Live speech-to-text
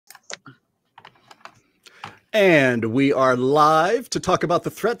And we are live to talk about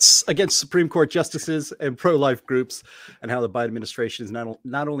the threats against Supreme Court justices and pro-life groups and how the Biden administration is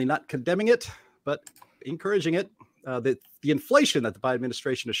not only not condemning it, but encouraging it. The inflation that the Biden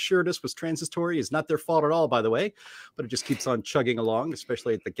administration assured us was transitory is not their fault at all, by the way, but it just keeps on chugging along,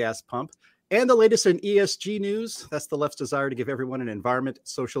 especially at the gas pump. And the latest in ESG news, that's the left's desire to give everyone an environment,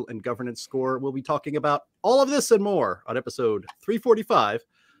 social, and governance score. We'll be talking about all of this and more on episode 345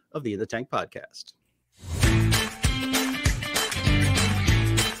 of the In the Tank podcast.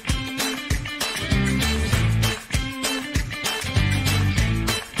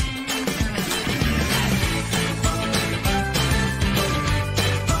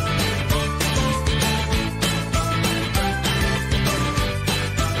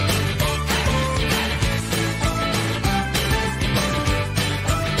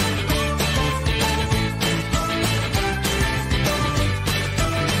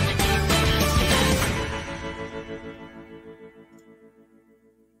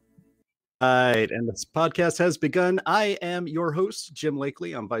 All right, and this podcast has begun. I am your host, Jim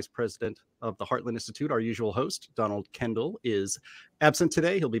Lakely. I'm vice president of the Heartland Institute. Our usual host, Donald Kendall, is absent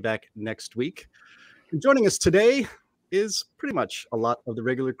today. He'll be back next week. And joining us today is pretty much a lot of the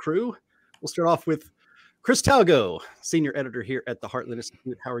regular crew. We'll start off with Chris Talgo, senior editor here at the Heartland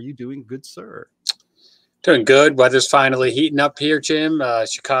Institute. How are you doing, good sir? Doing good. Weather's finally heating up here, Jim.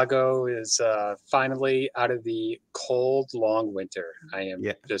 Chicago is finally out of the cold, long winter. I am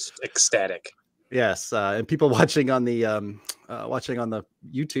just ecstatic. Yes, and people watching on the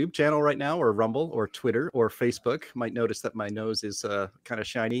YouTube channel right now, or Rumble, or Twitter, or Facebook might notice that my nose is kind of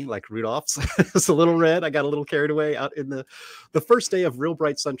shiny, like Rudolph's. It's a little red. I got a little carried away out in the first day of real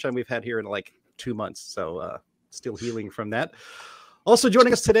bright sunshine we've had here in like 2 months. So still healing from that. Also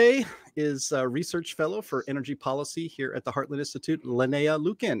joining us today is a research fellow for energy policy here at the Heartland Institute, Linnea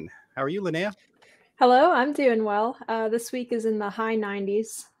Lukin. How are you, Linnea? Hello, I'm doing well. This week is in the high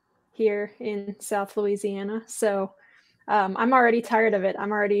 90s here in South Louisiana. So I'm already tired of it.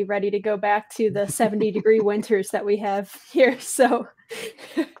 I'm already ready to go back to the 70-degree winters that we have here. So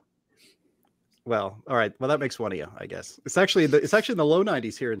well, all right. Well, that makes one of you, I guess. It's actually in the low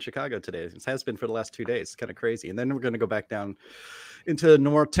 90s here in Chicago today. It has been for the last 2 days. It's kind of crazy. And then we're going to go back down into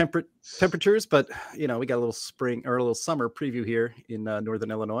more temperate temperatures, but we got a little spring or a little summer preview here in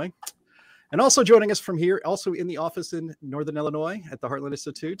Northern Illinois. And also joining us from here, also in the office in Northern Illinois at the Heartland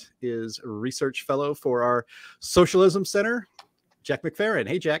Institute, is a research fellow for our Socialism Center, Jack McFerrin.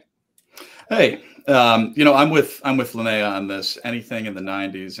 Hey, Jack. Hey, I'm with Linnea on this. Anything in the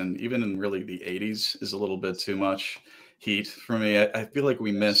 90s and even in really the 80s is a little bit too much heat for me. I feel like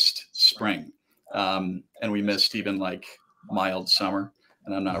we missed spring, and we missed even like mild summer,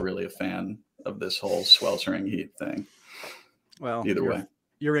 and I'm not really a fan of this whole sweltering heat thing. Well, either way,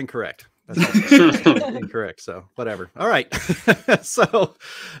 you're incorrect. That's also incorrect. So whatever. All right. So,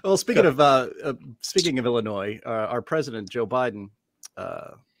 well, speaking of Illinois, our president Joe Biden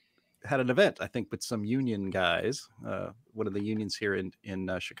had an event, I think, with some union guys, one of the unions here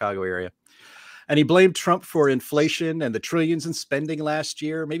in Chicago area. And he blamed Trump for inflation and the trillions in spending last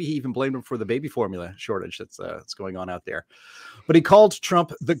year. Maybe he even blamed him for the baby formula shortage that's going on out there. But he called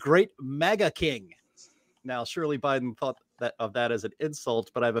Trump the great MAGA king. Now, surely Biden thought of that as an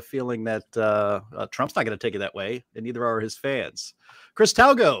insult, but I have a feeling that Trump's not going to take it that way, and neither are his fans. Chris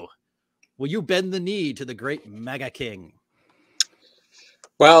Talgo, will you bend the knee to the great MAGA king?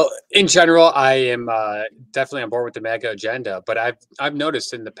 Well, in general, I am definitely on board with the MAGA agenda, but I've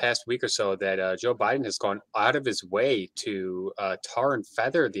noticed in the past week or so that Joe Biden has gone out of his way to tar and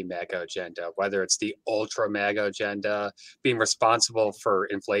feather the MAGA agenda, whether it's the ultra MAGA agenda, being responsible for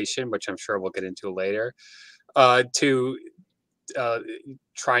inflation, which I'm sure we'll get into later, to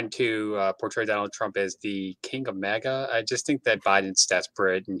trying to portray Donald Trump as the king of MAGA. I just think that Biden's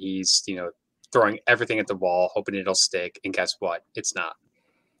desperate and he's, throwing everything at the wall, hoping it'll stick. And guess what? It's not.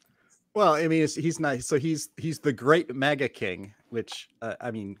 Well, I mean, he's nice. So he's the great MAGA king, which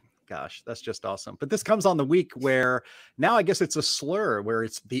gosh, that's just awesome. But this comes on the week where now I guess it's a slur, where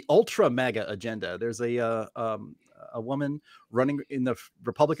it's the ultra MAGA agenda. There's a woman running in the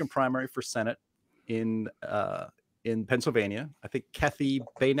Republican primary for Senate in Pennsylvania. I think Kathy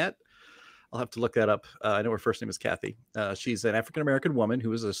Bennett. I'll have to look that up. I know her first name is Kathy. She's an African-American woman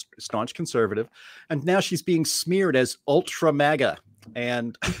who is a staunch conservative, and now she's being smeared as ultra MAGA.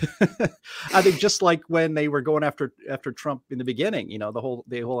 And I think just like when they were going after Trump in the beginning, the whole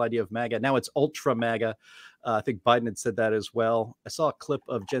idea of MAGA. Now it's ultra MAGA. I think Biden had said that as well. I saw a clip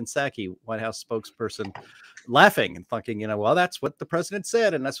of Jen Psaki, White House spokesperson, laughing and thinking, well, that's what the president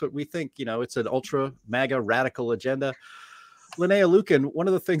said, and that's what we think. It's an ultra MAGA radical agenda. Linnea Lucan, one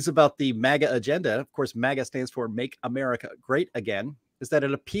of the things about the MAGA agenda, of course, MAGA stands for Make America Great Again, is that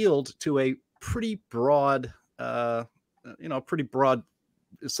it appealed to a pretty broad, audience,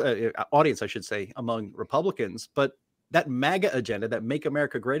 I should say, among Republicans. But that MAGA agenda, that Make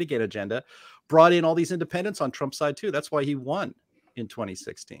America Great Again agenda, brought in all these independents on Trump's side too. That's why he won in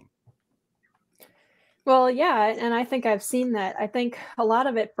 2016. Well, yeah, and I think I've seen that. I think a lot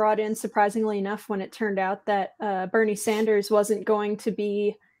of it brought in, surprisingly enough, when it turned out that Bernie Sanders wasn't going to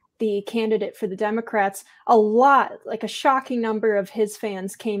be the candidate for the Democrats. A lot, like a shocking number of his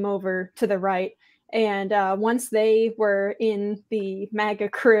fans came over to the right. And once they were in the MAGA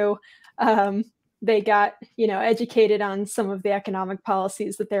crew, they got, educated on some of the economic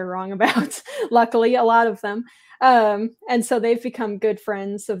policies that they're wrong about. Luckily, a lot of them. And so they've become good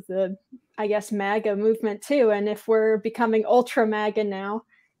friends of the, I guess, MAGA movement too. And if we're becoming ultra MAGA now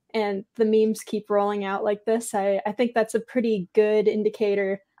and the memes keep rolling out like this, I think that's a pretty good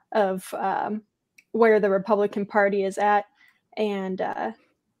indicator of where the Republican Party is at. And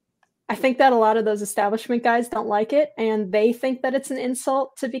I think that a lot of those establishment guys don't like it, and they think that it's an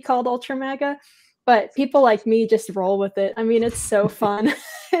insult to be called ultra MAGA. But people like me just roll with it. I mean, it's so fun.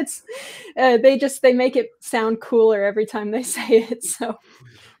 It's they make it sound cooler every time they say it. So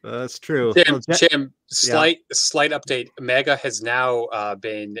that's true. Jim, slight update. MAGA has now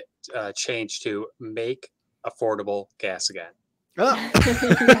been changed to Make Affordable Gas Again. Oh.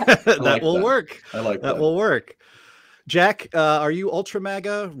 That will work. I like that. That will work. Jack, are you ultra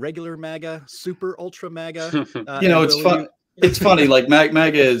MAGA, regular MAGA, super ultra MAGA? It's fun. It's funny. Like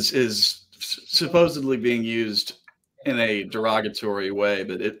MAGA is supposedly being used in a derogatory way,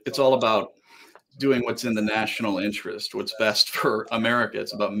 but it's all about doing what's in the national interest, what's best for America.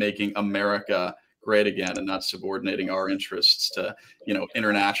 It's about making America great again and not subordinating our interests to,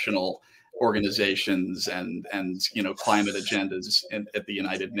 international organizations and climate agendas at the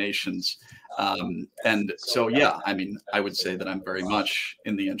United Nations. And so, yeah, I mean, I would say that I'm very much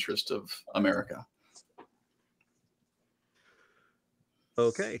in the interest of America.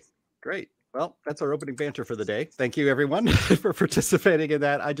 Okay, great. Well, that's our opening banter for the day. Thank you, everyone, for participating in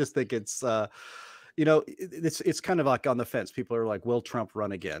that. I just think it's, it's kind of like on the fence. People are like, will Trump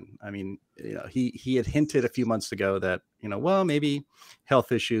run again? I mean, he had hinted a few months ago that, well, maybe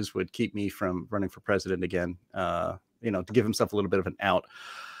health issues would keep me from running for president again, to give himself a little bit of an out.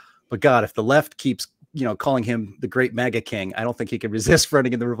 But God, if the left keeps, calling him the great MAGA king, I don't think he can resist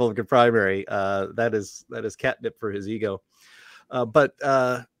running in the Republican primary. That is catnip for his ego. But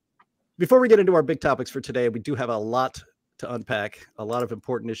before we get into our big topics for today, we do have a lot to unpack, a lot of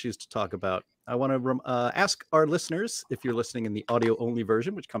important issues to talk about. I want to ask our listeners, if you're listening in the audio-only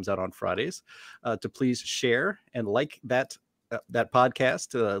version, which comes out on Fridays, to please share and like that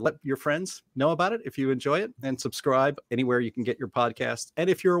podcast. Let your friends know about it if you enjoy it, and subscribe anywhere you can get your podcast. And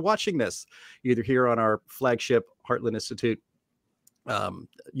if you're watching this, either here on our flagship Heartland Institute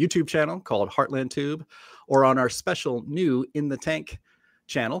YouTube channel called Heartland Tube, or on our special new In the Tank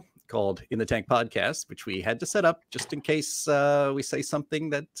channel called In the Tank Podcast, which we had to set up just in case we say something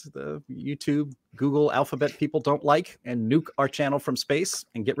that the YouTube, Google, Alphabet people don't like and nuke our channel from space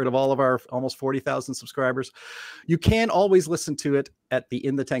and get rid of all of our almost 40,000 subscribers. You can always listen to it at the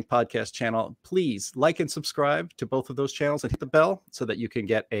In the Tank Podcast channel. Please like and subscribe to both of those channels and hit the bell so that you can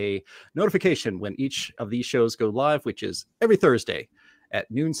get a notification when each of these shows go live, which is every Thursday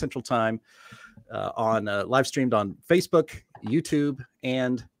at noon Central Time, on live streamed on Facebook, YouTube,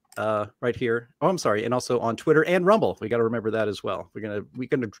 and right here. Oh, I'm sorry. And also on Twitter and Rumble. We got to remember that as well. We're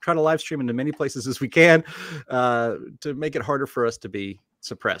going to try to live stream into many places as we can to make it harder for us to be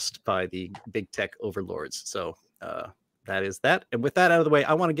suppressed by the big tech overlords. So that is that. And with that out of the way,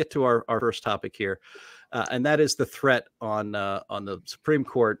 I want to get to our first topic here. And that is the threat on the Supreme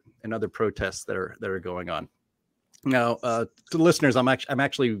Court and other protests that are going on. Now, to the listeners, I'm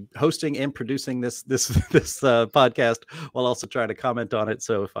actually hosting and producing this podcast while also trying to comment on it.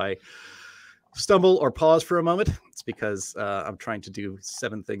 So if I stumble or pause for a moment, it's because I'm trying to do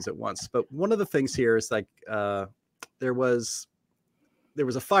 7 things at once. But one of the things here is like there was a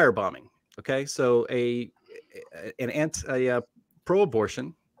firebombing. Okay, so a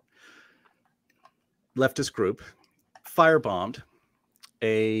pro-abortion leftist group firebombed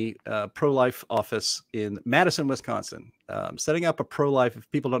a pro-life office in Madison, Wisconsin, setting up a pro-life.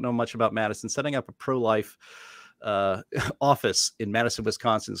 If people don't know much about Madison, setting up a pro-life office in Madison,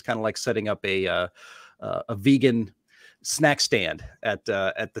 Wisconsin is kind of like setting up a vegan snack stand at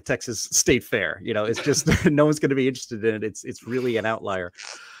the Texas State Fair. It's just no one's going to be interested in it. It's really an outlier.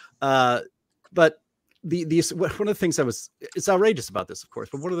 But one of the things it's outrageous about this, of course,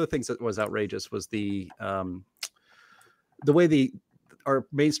 but one of the things that was outrageous was the the way our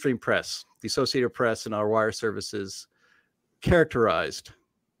mainstream press, the Associated Press and our wire services characterized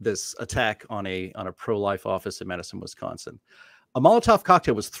this attack on a pro-life office in Madison, Wisconsin. A Molotov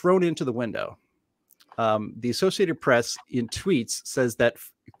cocktail was thrown into the window. The Associated Press in tweets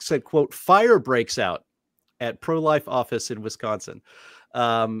said, quote, fire breaks out at pro-life office in Wisconsin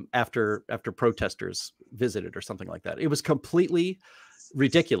after protesters visited or something like that. It was completely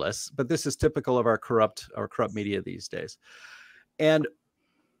ridiculous, but this is typical of our corrupt media these days. And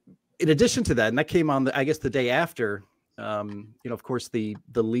in addition to that, and that came on I guess the day after, of course, the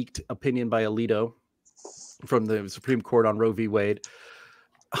leaked opinion by Alito from the Supreme Court on Roe v. Wade,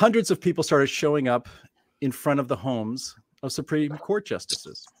 hundreds of people started showing up in front of the homes of Supreme Court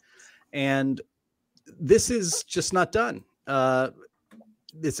justices. And this is just not done.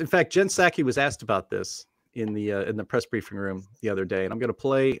 In fact, Jen Psaki was asked about this in the press briefing room the other day. And I'm going to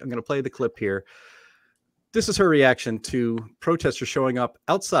play the clip here. This is her reaction to protesters showing up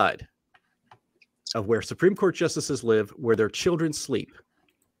outside of where Supreme Court justices live, where their children sleep.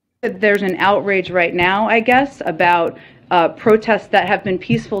 There's an outrage right now, I guess, about protests that have been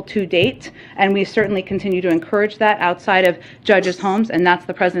peaceful to date, and we certainly continue to encourage that outside of judges' homes, and that's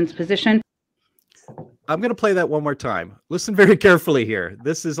the president's position. I'm going to play that one more time. Listen very carefully here.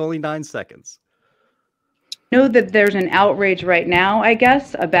 This is only 9 seconds. Know that there's an outrage right now, I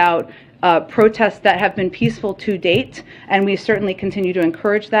guess, about protests that have been peaceful to date, and we certainly continue to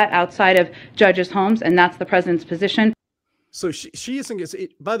encourage that outside of judges' homes, and that's the president's position. So she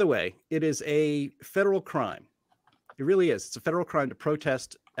isn't. By the way, it is a federal crime. It really is. It's a federal crime to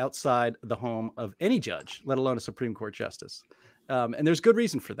protest outside the home of any judge, let alone a Supreme Court justice. And there's good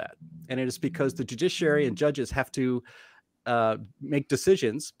reason for that. And it is because the judiciary and judges have to make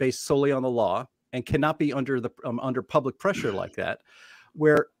decisions based solely on the law and cannot be under public pressure like that.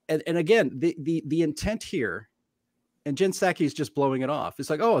 And again, the intent here, and Jen Psaki is just blowing it off. It's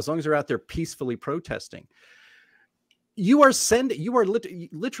like, oh, as long as they're out there peacefully protesting. You are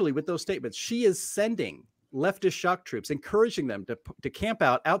literally with those statements, she is sending leftist shock troops, encouraging them to camp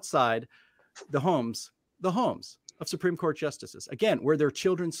out outside the homes of Supreme Court justices, again, where their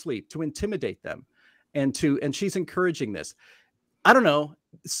children sleep, to intimidate them, and she's encouraging this. I don't know,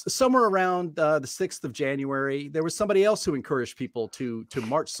 somewhere around the 6th of January, there was somebody else who encouraged people to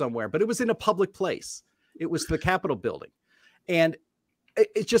march somewhere, but it was in a public place. It was the Capitol building. And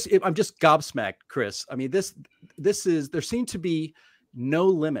I'm just gobsmacked, Chris. I mean, there seem to be no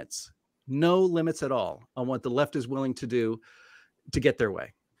limits at all on what the left is willing to do to get their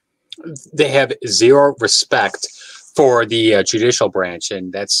way. They have zero respect for the judicial branch,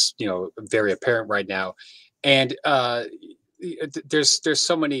 and that's very apparent right now. And there's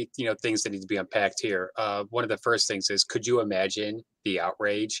so many things that need to be unpacked here. One of the first things is, could you imagine the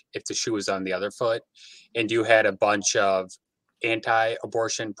outrage if the shoe was on the other foot, and you had a bunch of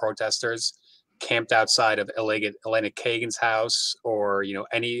anti-abortion protesters camped outside of Elena Kagan's house, or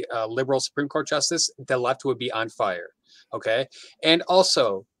any liberal Supreme Court justice? The left would be on fire. Okay, and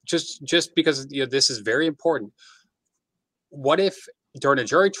also just because this is very important, what if during a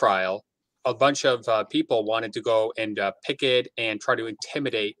jury trial a bunch of people wanted to go and picket and try to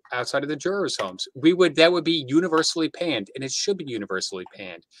intimidate outside of the jurors' homes? That would be universally panned, and it should be universally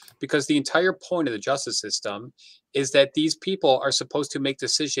panned, because the entire point of the justice system is that these people are supposed to make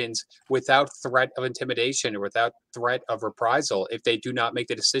decisions without threat of intimidation or without threat of reprisal if they do not make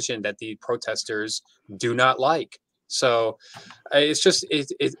the decision that the protesters do not like. So it's just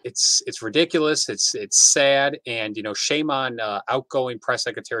it's ridiculous. It's sad, and shame on outgoing Press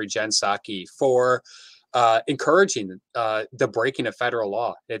Secretary Jen Psaki for encouraging the breaking of federal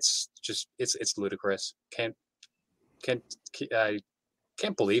law. It's ludicrous. Can't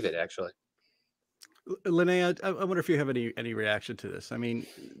believe it, actually. Linnea, I wonder if you have any reaction to this. I mean,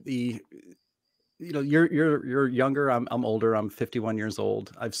 you're younger. I'm older. I'm 51 years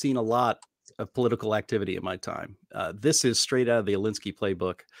old. I've seen a lot of political activity in my time. This is straight out of the Alinsky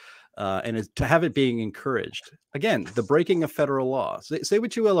playbook, and to have it being encouraged. Again, the breaking of federal law. Say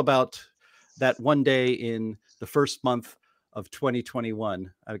what you will about that one day in the first month of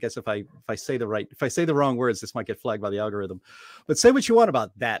 2021. I guess if I say the wrong words, this might get flagged by the algorithm. But say what you want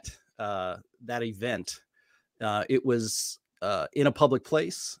about that event. It was in a public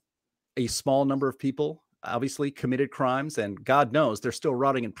place. A small number of people obviously committed crimes, and God knows they're still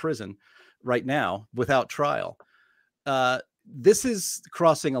rotting in prison right now without trial. This is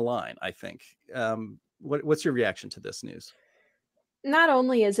crossing a line, I think. What's your reaction to this news? Not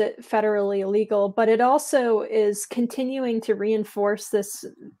only is it federally illegal, but it also is continuing to reinforce this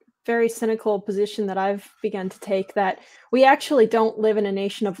very cynical position that I've begun to take, that we actually don't live in a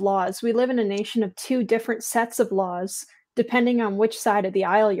nation of laws. We live in a nation of two different sets of laws depending on which side of the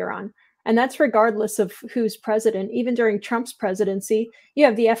aisle you're on. And that's regardless of who's president. Even during Trump's presidency, you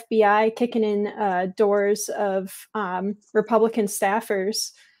have the FBI kicking in doors of Republican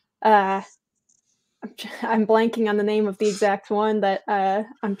staffers. I'm blanking on the name of the exact one that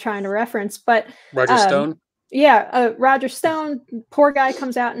I'm trying to reference, but Roger Stone. Yeah, Roger Stone, poor guy,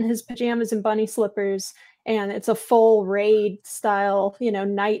 comes out in his pajamas and bunny slippers, and it's a full raid style,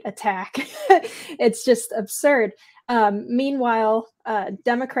 night attack. It's just absurd. Meanwhile,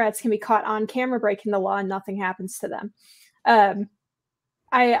 Democrats can be caught on camera breaking the law and nothing happens to them.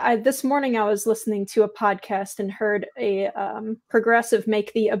 This morning I was listening to a podcast and heard a progressive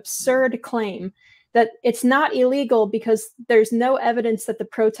make the absurd claim that it's not illegal because there's no evidence that the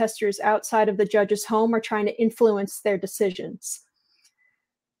protesters outside of the judge's home are trying to influence their decisions.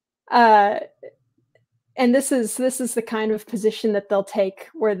 And this is the kind of position that they'll take,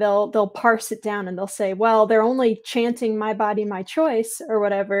 where they'll parse it down and they'll say, well, they're only chanting "my body, my choice" or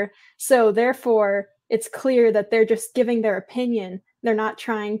whatever, so therefore it's clear that they're just giving their opinion. They're not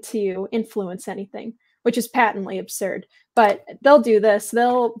trying to influence anything, which is patently absurd. But they'll do this.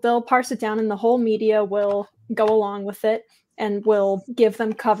 They'll parse it down, and the whole media will go along with it and will give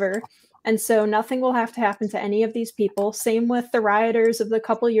them cover. And so nothing will have to happen to any of these people. Same with the rioters of a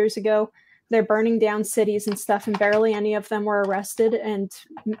couple years ago. They're burning down cities and stuff, and barely any of them were arrested, and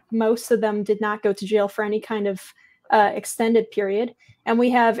most of them did not go to jail for any kind of extended period. And we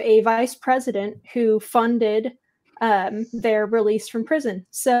have a vice president who funded their release from prison.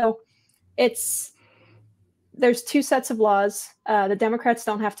 So there's two sets of laws. The Democrats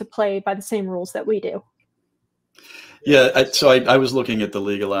don't have to play by the same rules that we do. Yeah, I was looking at the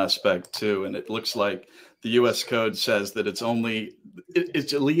legal aspect too, and it looks like the U.S. Code says that it's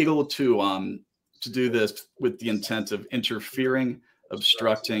illegal to do this with the intent of interfering,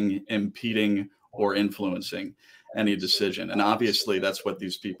 obstructing, impeding, or influencing any decision. And obviously that's what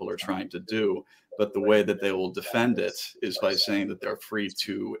these people are trying to do. But the way that they will defend it is by saying that they're free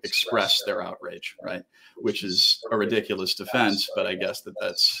to express their outrage, right? Which is a ridiculous defense, but I guess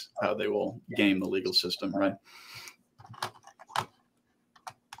that's how they will game the legal system, right?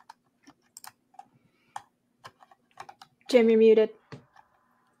 Jim, you're muted.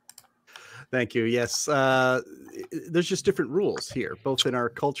 Thank you. Yes, there's just different rules here, both in our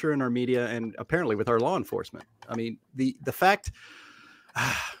culture and our media, and apparently with our law enforcement. I mean, the fact,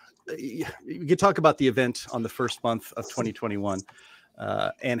 you could talk about the event on the first month of 2021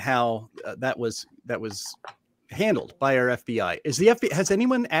 and how that was handled by our FBI. Has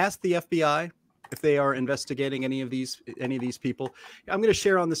anyone asked the FBI if they are investigating any of these people? I'm going to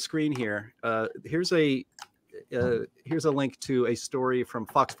share on the screen here. Here's a link to a story from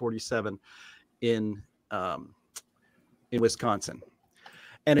Fox 47 in Wisconsin.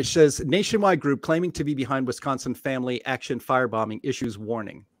 And it says, nationwide group claiming to be behind Wisconsin family action firebombing issues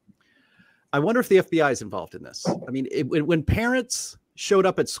warning. I wonder if the FBI is involved in this. I mean, when parents showed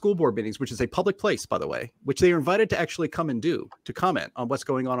up at school board meetings, which is a public place, by the way, which they are invited to actually come and to comment on what's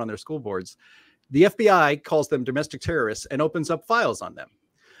going on their school boards, the FBI calls them domestic terrorists and opens up files on them.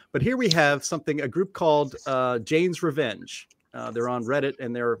 But here we have a group called Jane's Revenge. They're on Reddit,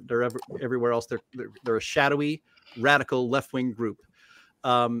 and they're everywhere else. They're a shadowy, radical left-wing group.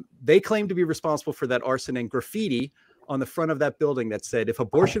 They claim to be responsible for that arson and graffiti on the front of that building that said, "If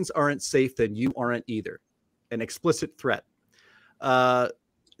abortions aren't safe, then you aren't either." An explicit threat.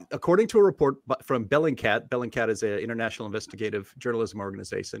 According to a report from Bellingcat is an international investigative journalism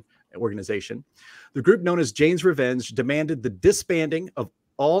organization. The group known as Jane's Revenge demanded the disbanding of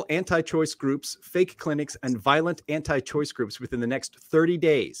all anti-choice groups, fake clinics, and violent anti-choice groups within the next 30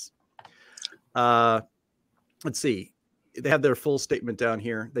 days. Let's see. They have their full statement down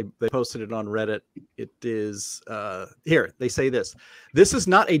here. They posted it on Reddit. It is here. They say this. This is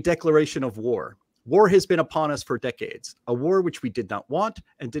not a declaration of war. War has been upon us for decades, a war which we did not want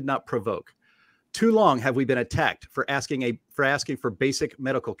and did not provoke. Too long have we been attacked for asking for basic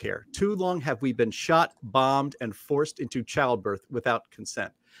medical care. Too long have we been shot, bombed, and forced into childbirth without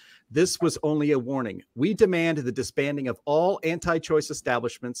consent. This was only a warning. We demand the disbanding of all anti-choice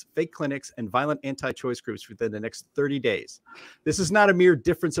establishments, fake clinics, and violent anti-choice groups within the next 30 days. This is not a mere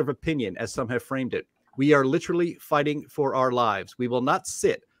difference of opinion, as some have framed it. We are literally fighting for our lives. We will not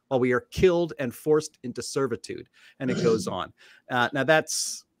sit while we are killed and forced into servitude. And it goes on. Now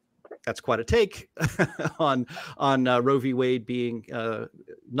that's quite a take on Roe v. Wade being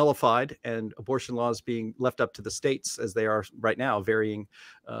nullified and abortion laws being left up to the states as they are right now, varying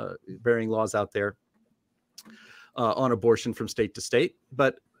laws out there on abortion from state to state.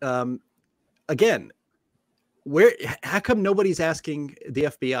 But again, how come nobody's asking the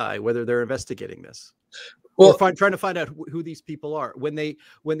FBI whether they're investigating this? Well, trying to find out who these people are. When they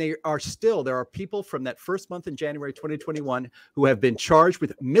are still, there are people from that first month in January 2021 who have been charged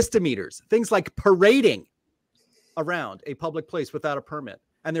with misdemeanors, things like parading around a public place without a permit,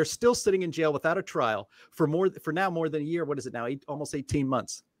 and they're still sitting in jail without a trial for more than a year. What is it now? Almost 18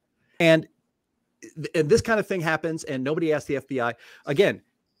 months. And this kind of thing happens, and nobody asked the FBI. Again,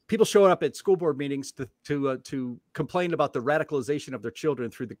 people showing up at school board meetings to complain about the radicalization of their children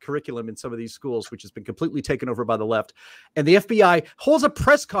through the curriculum in some of these schools, which has been completely taken over by the left. And the FBI holds a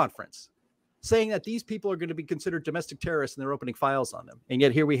press conference saying that these people are going to be considered domestic terrorists, and they're opening files on them. And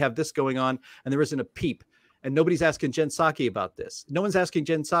yet here we have this going on, and there isn't a peep. And nobody's asking Jen Psaki about this. No one's asking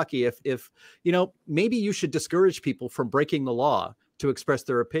Jen Psaki if maybe you should discourage people from breaking the law to express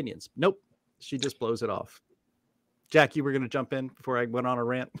their opinions. Nope. She just blows it off. Jack, you were going to jump in before I went on a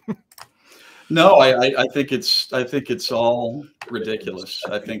rant. No, I think it's all ridiculous.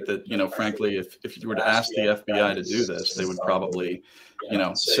 I think that, frankly, if you were to ask the FBI to do this, they would probably,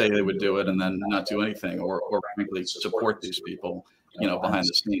 say they would do it and then not do anything, or frankly support these people, behind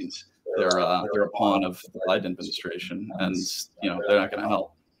the scenes. They're a pawn of the Biden administration, and they're not going to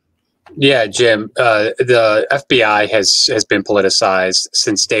help. Yeah, Jim, the FBI has been politicized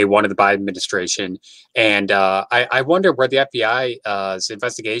since day one of the Biden administration. And I wonder where the FBI's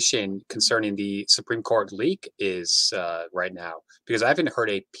investigation concerning the Supreme Court leak is right now, because I haven't heard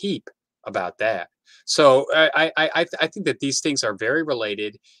a peep about that. So I think that these things are very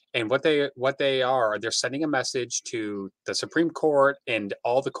related, and what they are, they're sending a message to the Supreme Court and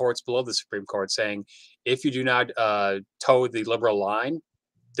all the courts below the Supreme Court saying, if you do not toe the liberal line,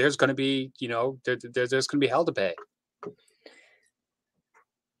 there's going to be, there's going to be hell to pay.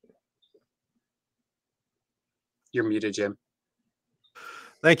 You're muted, Jim.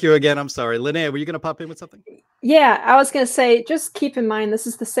 Thank you again. I'm sorry. Linnea, were you going to pop in with something? Yeah, I was going to say, just keep in mind, this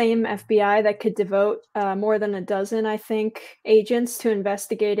is the same FBI that could devote more than a dozen, I think, agents to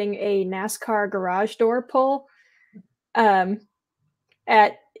investigating a NASCAR garage door pull. They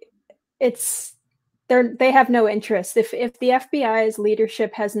have no interest. If the FBI's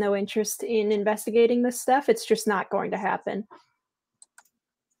leadership has no interest in investigating this stuff, it's just not going to happen.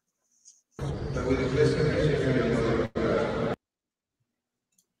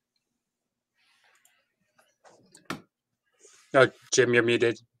 No, Jim, you're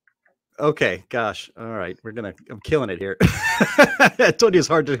muted. Okay, gosh. All right. I'm killing it here. I told you it's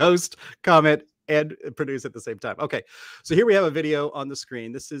hard to host, comment, and produce at the same time. Okay, so here we have a video on the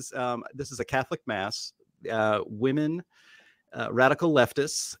screen. This is a Catholic mass. Women, radical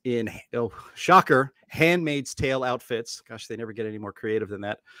leftists in, shocker, Handmaid's Tale outfits. Gosh, they never get any more creative than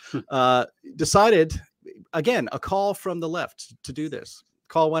that. Decided, again, a call from the left to do this.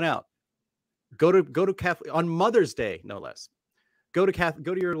 Call went out. Go to Catholic on Mother's Day, no less. Go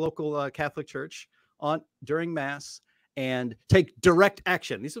to your local Catholic church during Mass and take direct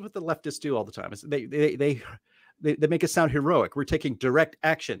action. This is what the leftists do all the time. They make it sound heroic. We're taking direct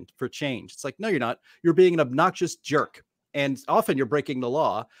action for change. It's like, no, you're not. You're being an obnoxious jerk. And often you're breaking the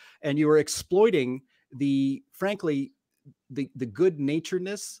law, and you are exploiting frankly, the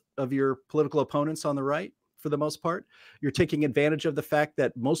good-naturedness of your political opponents on the right. For the most part, you're taking advantage of the fact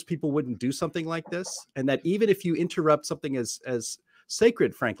that most people wouldn't do something like this. And that even if you interrupt something as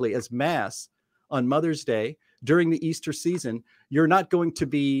sacred, frankly, as Mass on Mother's Day during the Easter season, you're not going to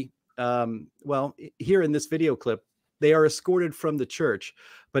be, here in this video clip, they are escorted from the church,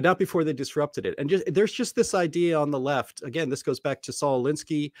 but not before they disrupted it. And there's just this idea on the left. Again, this goes back to Saul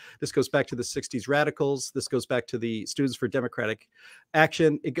Alinsky. This goes back to the 60s radicals. This goes back to the Students for Democratic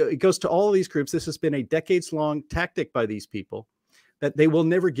Action. It goes to all of these groups. This has been a decades-long tactic by these people that they will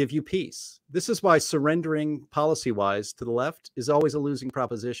never give you peace. This is why surrendering policy-wise to the left is always a losing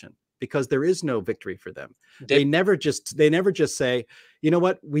proposition, because there is no victory for them. They never just say, you know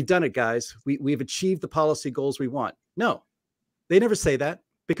what, we've done it, guys. We've achieved the policy goals we want. No, they never say that,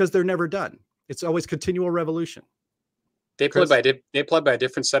 because they're never done. It's always continual revolution. They play by a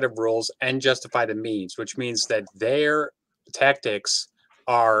different set of rules and justify the means, which means that their tactics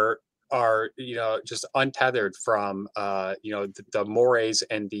are just untethered from the mores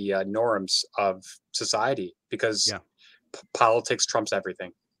and the norms of society, because politics trumps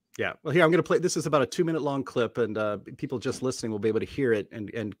everything. Yeah. Well, here I'm going to play. This is about a 2-minute long clip, and people just listening will be able to hear it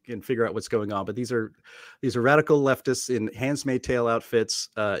and figure out what's going on. But these are radical leftists in Handmaid's Tale outfits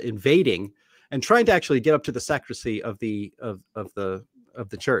invading and trying to actually get up to the sacristy of the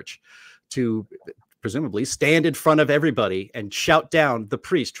church to presumably stand in front of everybody and shout down the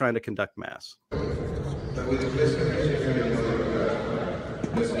priest trying to conduct Mass.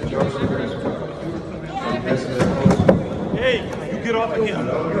 Hey, you get off of him.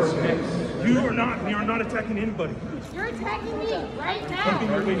 You are not attacking anybody. You're attacking me right now.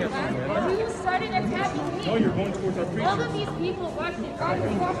 You started attacking me. No, you're going towards our preachers. All of these people watching. You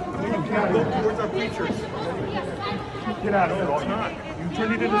can't go towards our preachers. Get out of it. It's not. You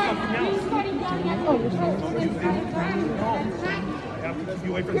turned it into something else. I have to keep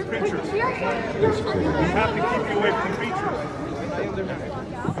you away from the preachers. We have to keep you away from the preachers.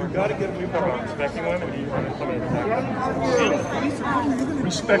 You got to get away from respecting women. You want to come and attack.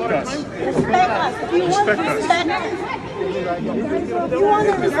 Respect us. Respect us. You want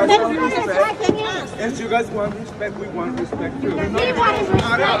to attacking us. If you guys want respect, we want respect too. We want respect.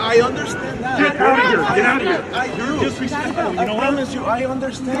 I understand that. Get out of here. Get out of here. You're disrespectful. You know what? I promise you, I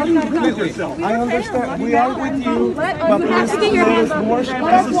understand you completely. I understand. We are with you. But You have to get your hands off. This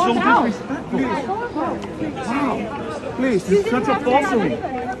is so disrespectful. Wow. Please, this is such a falsehood.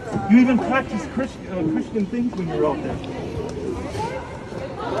 You even practice Christian things when you're out there.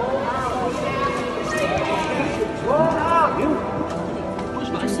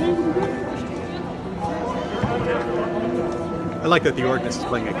 I like that the organist is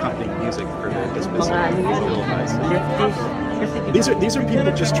playing accompanying music for the dismissal. Nice. These are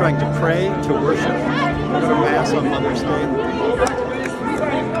people just trying to pray, to worship, go to mass on Mother's Day.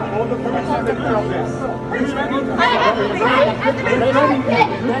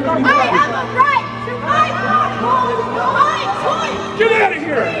 Get out of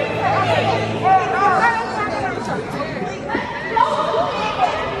here!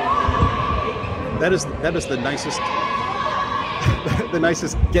 That is the nicest the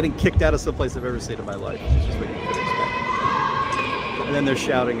nicest getting kicked out of someplace I've ever seen in my life. It's just what you could expect. And then they're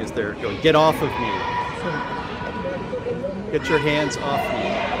shouting as they're going, "Get off of me! Get your hands off me!"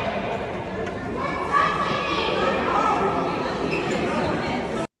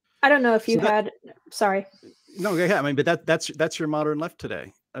 I don't know if you sorry. No, yeah, I mean, but that's your modern left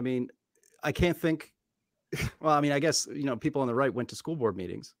today. I mean, I can't think. Well, I mean, I guess people on the right went to school board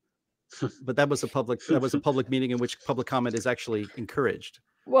meetings, but that was a public meeting in which public comment is actually encouraged.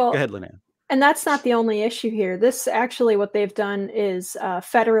 Well, go ahead, Linnea. And that's not the only issue here. This actually, what they've done is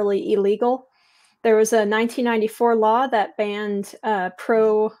federally illegal. There was a 1994 law that banned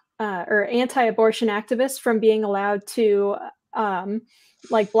pro or anti-abortion activists from being allowed to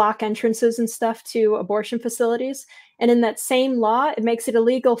like block entrances and stuff to abortion facilities. And in that same law, it makes it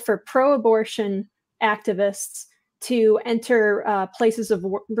illegal for pro-abortion activists to enter places of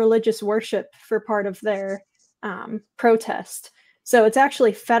religious worship for part of their protest. So it's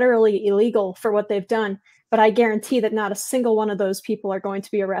actually federally illegal for what they've done, but I guarantee that not a single one of those people are going to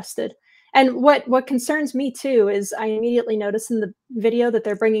be arrested. And what concerns me too is I immediately noticed in the video that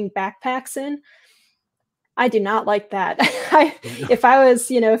they're bringing backpacks in. I do not like that. If I was,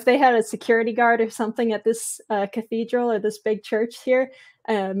 if they had a security guard or something at this cathedral or this big church here,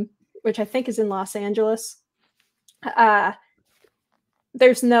 which I think is in Los Angeles,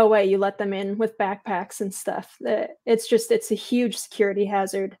 there's no way you let them in with backpacks and stuff. It's a huge security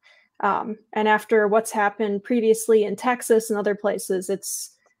hazard. And after what's happened previously in Texas and other places,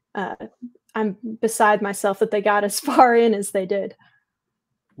 I'm beside myself that they got as far in as they did.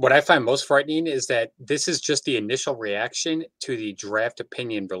 What I find most frightening is that this is just the initial reaction to the draft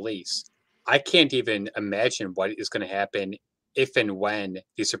opinion release. I can't even imagine what is going to happen if and when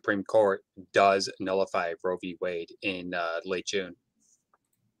the Supreme Court does nullify Roe v. Wade in late June.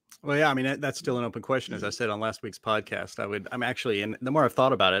 Well, yeah, I mean, that's still an open question. As I said on last week's podcast, I'm actually, and the more I've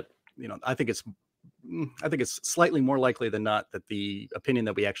thought about it, I think it's slightly more likely than not that the opinion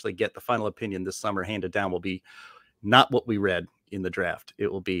that we actually get, the final opinion this summer handed down, will be not what we read in the draft.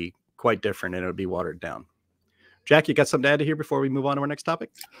 It will be quite different, and it'll be watered down. Jack, you got something to add here before we move on to our next topic?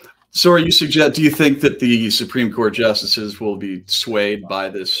 So do you think that the Supreme Court justices will be swayed by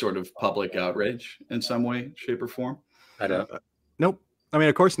this sort of public outrage in some way, shape, or form? I don't. Nope. I mean,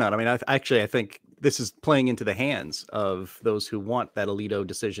 of course not. I mean, I think this is playing into the hands of those who want that Alito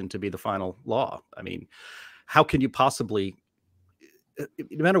decision to be the final law. I mean, how can you possibly,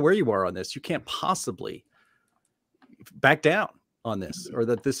 no matter where you are on this, you can't possibly back down on this, or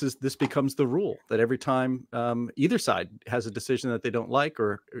that this becomes the rule, that every time either side has a decision that they don't like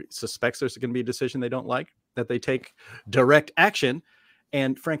or suspects there's going to be a decision they don't like, that they take direct action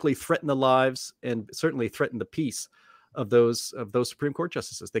and frankly threaten the lives and certainly threaten the peace of those Supreme Court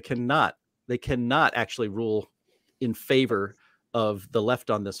justices. They cannot actually rule in favor of the left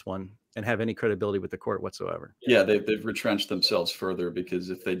on this one and have any credibility with the court whatsoever. Yeah, they've retrenched themselves further, because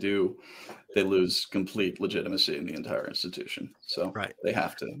if they do, they lose complete legitimacy in the entire institution. So they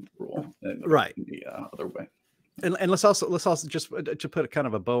have to rule in the other way. And let's also just to put a kind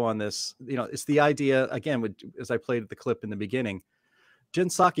of a bow on this, it's the idea, again, as I played the clip in the beginning, Jen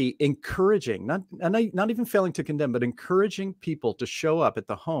Psaki encouraging, not even failing to condemn, but encouraging people to show up at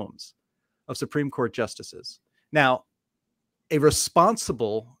the homes of Supreme Court justices. Now, a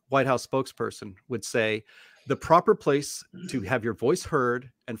responsible White House spokesperson would say the proper place to have your voice heard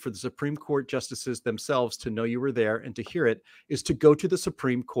and for the Supreme Court justices themselves to know you were there and to hear it is to go to the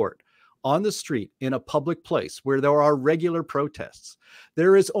Supreme Court on the street in a public place where there are regular protests.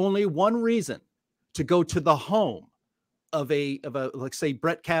 There is only one reason to go to the home of a like say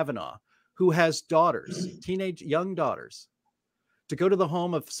Brett Kavanaugh, who has daughters, teenage young daughters, to go to the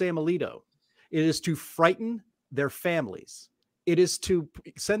home of Sam Alito. It is to frighten their families. It is to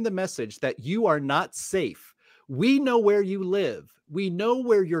send the message that you are not safe. We know where you live. We know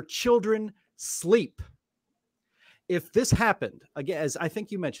where your children sleep. If this happened, again, as I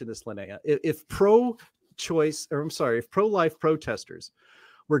think you mentioned this, Linnea, if pro-choice, or I'm sorry, if pro-life protesters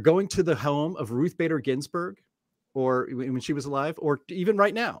were going to the home of Ruth Bader Ginsburg, or when she was alive, or even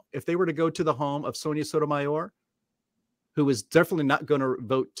right now, if they were to go to the home of Sonia Sotomayor, who is definitely not going to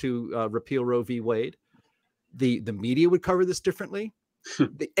vote to repeal Roe v. Wade, the media would cover this differently.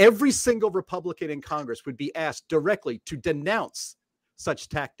 Every single Republican in Congress would be asked directly to denounce such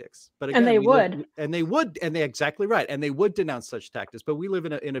tactics. But again, and they're exactly right. And they would denounce such tactics. But we live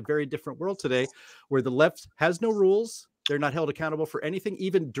in a very different world today where the left has no rules. They're not held accountable for anything,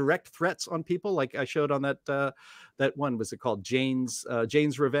 even direct threats on people. Like I showed on that one, was it called Jane's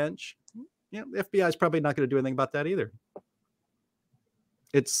Revenge? Yeah, the FBI is probably not going to do anything about that either.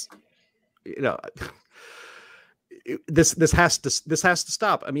 It's, this has to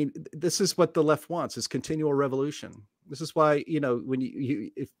stop. I mean, this is what the left wants, is continual revolution. This is why, when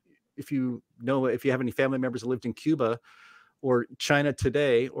if you have any family members that lived in Cuba or China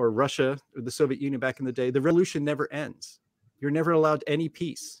today or Russia or the Soviet Union back in the day, the revolution never ends. You're never allowed any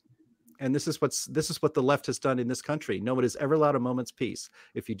peace. And this is what the left has done in this country. No one has ever allowed a moment's peace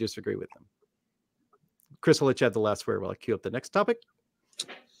if you disagree with them. Chris, I'll let you have the last word while I queue up the next topic.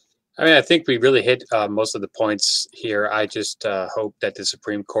 I mean, I think we really hit most of the points here. I just hope that the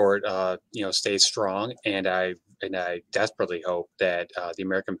Supreme Court, stays strong, and I desperately hope that the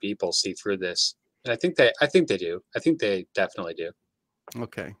American people see through this. And I think they do. I think they definitely do.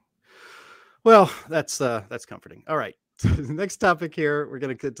 Okay. Well, that's comforting. All right. Next topic here. We're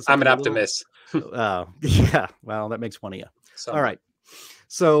going to get to. I'm an optimist. Yeah. Well, that makes one of you. All right.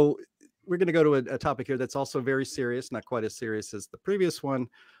 So we're going to go to a topic here that's also very serious, not quite as serious as the previous one,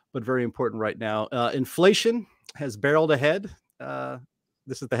 but very important right now. Inflation has barreled ahead.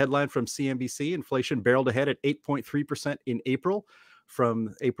 This is the headline from CNBC. Inflation barreled ahead at 8.3% in April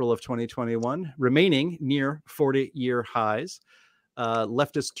from April of 2021, remaining near 40-year highs.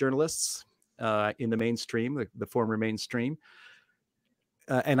 Leftist journalists in the mainstream, the former mainstream,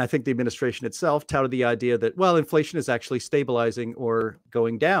 and I think the administration itself touted the idea that, well, inflation is actually stabilizing or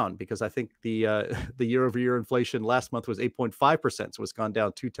going down, because I think the year-over-year inflation last month was 8.5%, so it's gone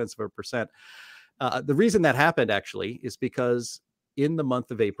down 0.2%. The reason that happened actually is because in the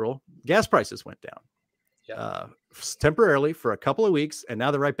month of April, gas prices went down temporarily for a couple of weeks, and now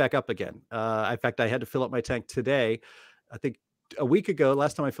they're right back up again. In fact, I had to fill up my tank today. I think a week ago,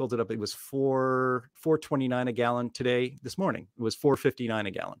 last time I filled it up, it was $4.29 a gallon. Today, this morning, it was $4.59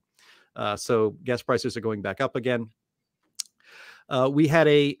 a gallon. So gas prices are going back up again. We had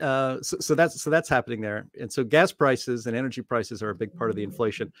so that's happening there, and so gas prices and energy prices are a big part of the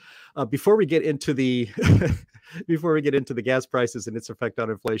inflation. Before we get into the gas prices and its effect on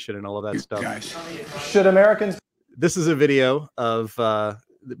inflation and all of that stuff, guys, should Americans? This is a video of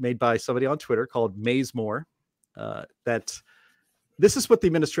made by somebody on Twitter called Mazemore. This is what the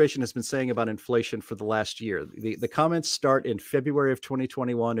administration has been saying about inflation for the last year. The comments start in February of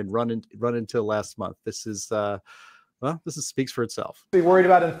 2021 and run until last month. This is speaks for itself. Be worried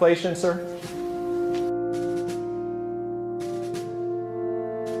about inflation, sir?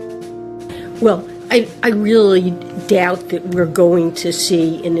 Well, I really doubt that we're going to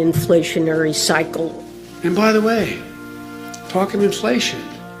see an inflationary cycle. And by the way, talking inflation,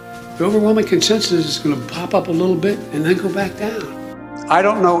 the overwhelming consensus is going to pop up a little bit and then go back down. I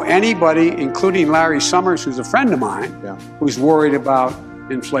don't know anybody, including Larry Summers, who's a friend of mine, who's worried about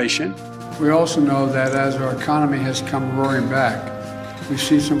inflation. We also know that as our economy has come roaring back, we've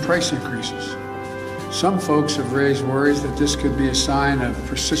seen some price increases. Some folks have raised worries that this could be a sign of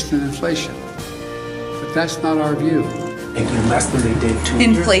persistent inflation. But that's not our view. Making less than they did 2 years ago.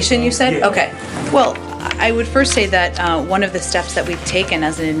 Inflation, you said? Yeah. Okay. Well, I would first say that one of the steps that we've taken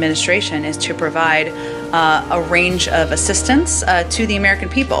as an administration is to provide a range of assistance to the American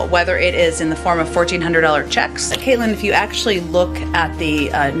people, whether it is in the form of $1,400 checks. Caitlin, if you actually look at the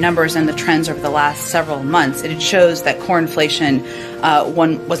numbers and the trends over the last several months, it shows that core inflation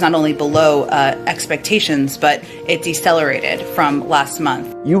was not only below expectations, but it decelerated from last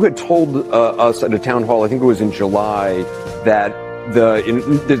month. You had told us at a town hall, I think it was in July, that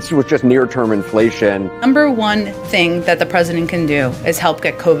this was just near-term inflation. Number one thing that the president can do is help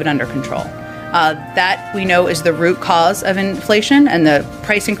get COVID under control. That we know is the root cause of inflation and the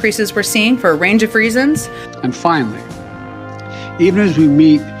price increases we're seeing for a range of reasons. And finally, even as we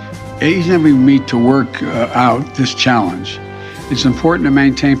meet to work out this challenge, it's important to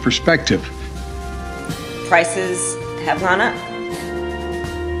maintain perspective. Prices have gone up,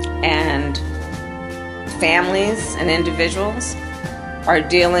 and families and individuals are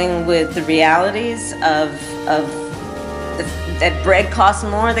dealing with the realities of that bread costs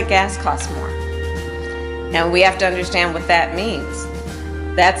more, that gas costs more. Now we have to understand what that means.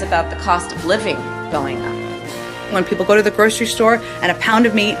 That's about the cost of living going up. When people go to the grocery store and a pound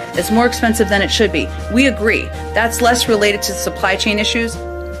of meat is more expensive than it should be, we agree. That's less related to supply chain issues.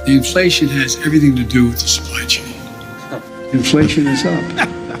 The inflation has everything to do with the supply chain. Inflation is up.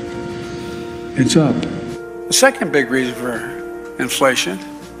 It's up. The second big reason for inflation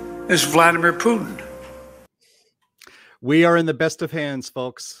is Vladimir Putin. We are in the best of hands,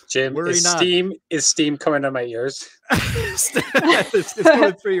 folks. Jim, is steam coming on my ears? it's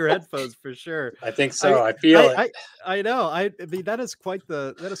going through your headphones for sure. I think so. I feel it. I know. I mean, that is quite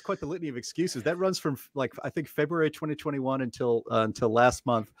the litany of excuses. That runs from I think February 2021 until last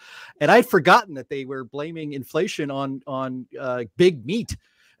month, and I'd forgotten that they were blaming inflation on big meat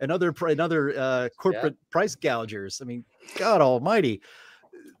and other corporate price gougers. I mean, God Almighty.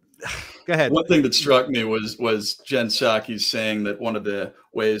 Go ahead. One thing that struck me was Jen Psaki saying that one of the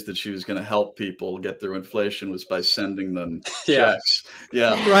ways that she was going to help people get through inflation was by sending them checks.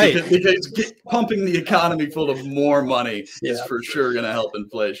 Yeah, right. Because pumping the economy full of more money is for sure going to help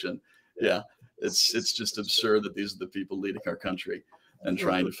inflation. Yeah, it's just absurd that these are the people leading our country and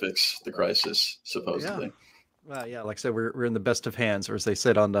trying to fix the crisis, supposedly. Yeah. Well, yeah, like I said, we're in the best of hands, or as they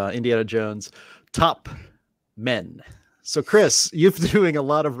said on Indiana Jones, top men. So, Chris, you've been doing a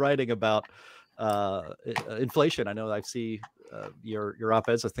lot of writing about inflation. I know I see your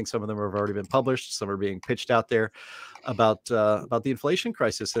op-eds. I think some of them have already been published. Some are being pitched out there about the inflation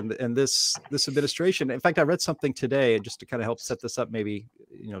crisis and this administration. In fact, I read something today, and just to kind of help set this up, maybe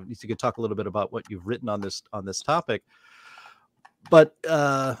you could talk a little bit about what you've written on this topic. But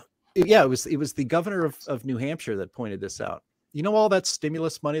it was the governor of New Hampshire that pointed this out. All that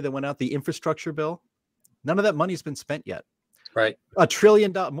stimulus money that went out, the infrastructure bill. None of that money's been spent yet. Right. $1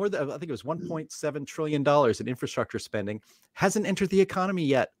 trillion, more than, I think it was $1.7 trillion in infrastructure spending hasn't entered the economy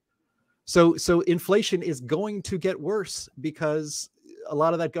yet. So inflation is going to get worse because a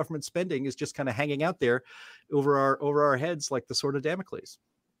lot of that government spending is just kind of hanging out there over our heads like the sword of Damocles.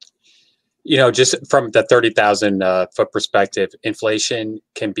 Just from the 30,000 foot perspective, inflation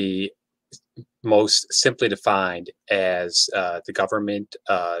can be most simply defined as the government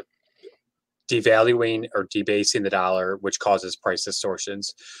devaluing or debasing the dollar, which causes price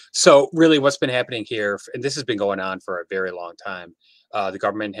distortions. So really what's been happening here, and this has been going on for a very long time, the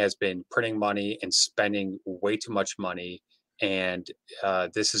government has been printing money and spending way too much money. And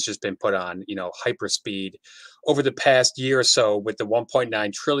this has just been put on, hyper speed over the past year or so with the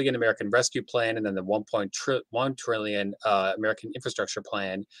 1.9 trillion American Rescue Plan and then the 1 trillion American Infrastructure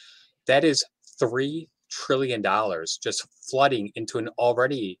Plan. That is $3 trillion just flooding into an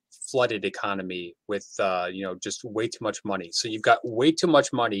already flooded economy with just way too much money. So you've got way too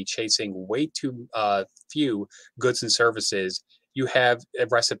much money chasing way too few goods and services. You have a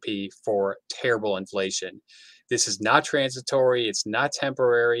recipe for terrible inflation. This is not transitory. It's not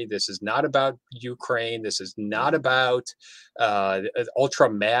temporary. This is not about Ukraine. This is not about ultra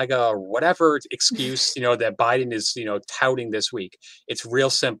MAGA or whatever excuse that Biden is touting this week. It's real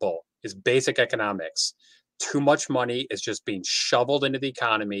simple. It's basic economics. Too much money is just being shoveled into the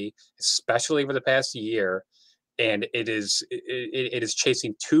economy, especially over the past year, and it is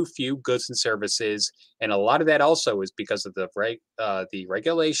chasing too few goods and services. And a lot of that also is because of the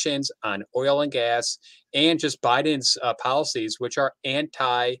regulations on oil and gas and just Biden's policies, which are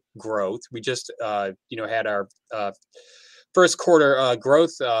anti-growth. We just had our first quarter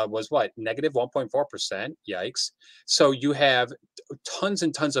growth was negative 1.4%. Yikes. So you have tons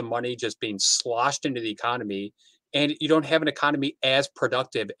and tons of money just being sloshed into the economy, and you don't have an economy as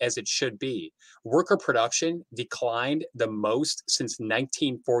productive as it should be. Worker production declined the most since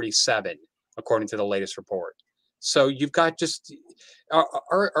 1947, according to the latest report. So you've got just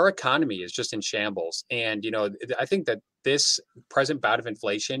our economy is just in shambles. And, I think that this present bout of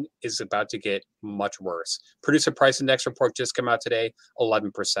inflation is about to get much worse. Producer price index report just came out today,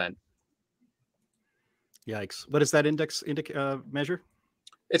 11%. Yikes. What is that index measure?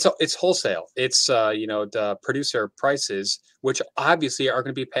 It's wholesale. It's the producer prices, which obviously are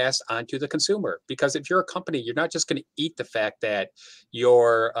going to be passed on to the consumer. Because if you're a company, you're not just going to eat the fact that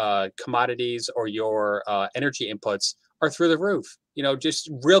your commodities or your energy inputs are through the roof. Just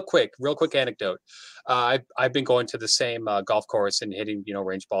real quick anecdote. I've been going to the same golf course and hitting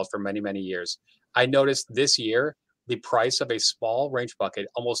range balls for many, many years. I noticed this year the price of a small range bucket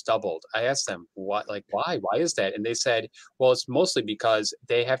almost doubled. I asked them why is that? And they said, well, it's mostly because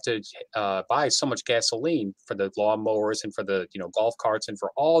they have to buy so much gasoline for the lawnmowers and for the golf carts and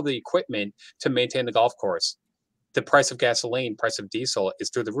for all the equipment to maintain the golf course. The price of gasoline, price of diesel is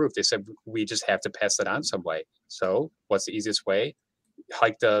through the roof. They said, we just have to pass that on some way. So what's the easiest way?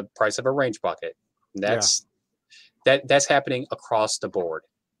 Hike the price of a range bucket. And that's happening across the board.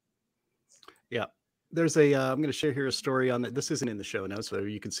 Yeah. There's I'm going to share here a story on that. This isn't in the show notes, so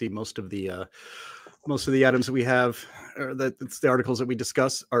you can see most of the items that we have, or the articles that we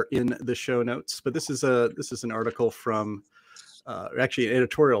discuss are in the show notes. But this is an article from, actually an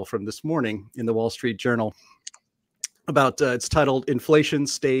editorial from this morning in the Wall Street Journal about, it's titled "Inflation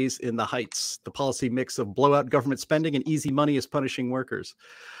Stays in the Heights. The policy mix of blowout government spending and easy money is punishing workers."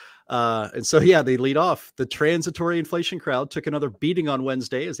 And so, they lead off. The transitory inflation crowd took another beating on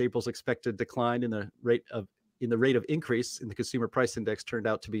Wednesday as April's expected decline in the rate of increase in the consumer price index turned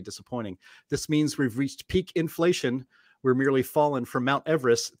out to be disappointing. This means we've reached peak inflation. We're merely fallen from Mount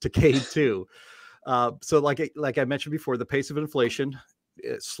Everest to K2. So like I mentioned before, the pace of inflation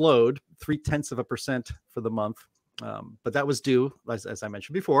slowed 0.3% for the month. But that was due, as I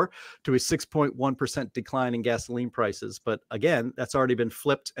mentioned before, to a 6.1% decline in gasoline prices. But again, that's already been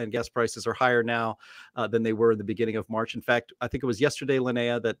flipped, and gas prices are higher now than they were in the beginning of March. In fact, I think it was yesterday,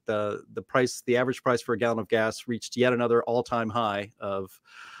 Linnea, that the average price for a gallon of gas reached yet another all-time high of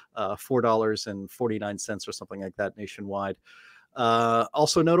 $4.49 or something like that nationwide.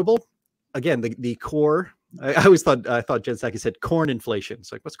 Also notable, again, the core. I thought Jen Psaki said corn inflation.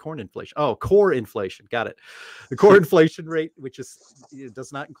 It's like, what's corn inflation? Oh, core inflation. Got it. The core inflation rate, which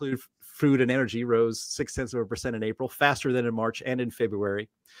does not include food and energy, rose 0.6% in April, faster than in March and in February,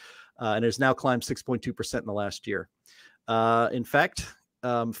 and has now climbed 6.2% in the last year. In fact,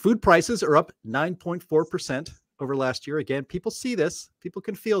 food prices are up 9.4% over last year. Again, people see this. People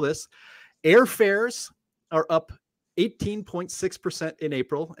can feel this. Airfares are up 18.6% in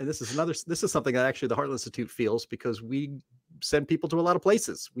April. And this is something that actually the Heartland Institute feels, because we send people to a lot of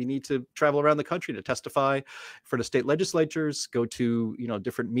places. We need to travel around the country to testify for the state legislatures, go to,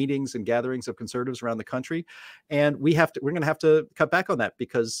 different meetings and gatherings of conservatives around the country. And we're going to have to cut back on that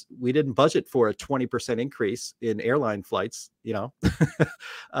because we didn't budget for a 20% increase in airline flights,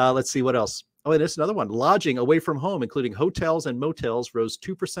 Let's see what else. Oh, and there's another one. Lodging away from home, including hotels and motels, rose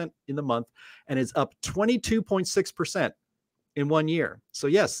 2% in the month and is up 22.6% in 1 year. So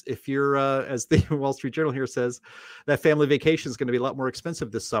yes, if you're, as the Wall Street Journal here says, that family vacation is going to be a lot more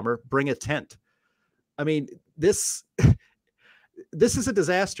expensive this summer, bring a tent. I mean, this is a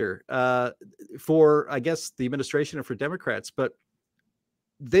disaster for, I guess, the administration and for Democrats, but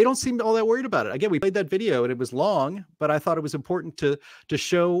they don't seem all that worried about it. Again, we played that video and it was long, but I thought it was important to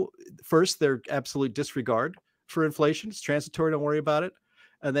show first their absolute disregard for inflation. It's transitory, don't worry about it.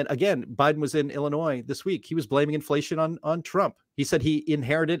 And then again, Biden was in Illinois this week. He was blaming inflation on Trump. He said he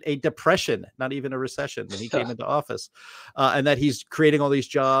inherited a depression, not even a recession, when he came into office, and that he's creating all these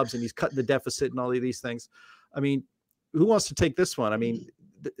jobs and he's cutting the deficit and all of these things. I mean, who wants to take this one? I mean,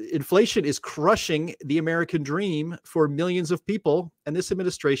 inflation is crushing the American dream for millions of people, and this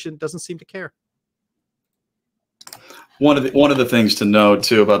administration doesn't seem to care. One of the things to know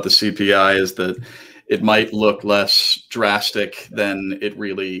too about the CPI is that it might look less drastic than it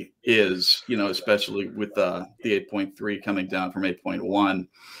really is, especially with the 8.3 coming down from 8.1,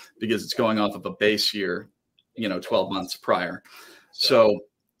 because it's going off of a base year, 12 months prior. So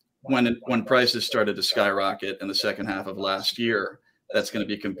when prices started to skyrocket in the second half of last year, that's going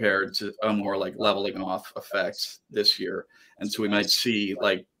to be compared to a more like leveling off effect this year. And so we might see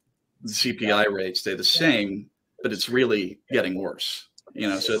like the CPI rate stay the same, but it's really getting worse,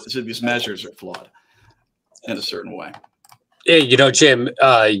 so these measures are flawed in a certain way. Yeah, Jim,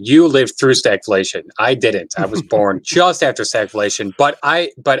 you lived through stagflation. I didn't. I was born just after stagflation, but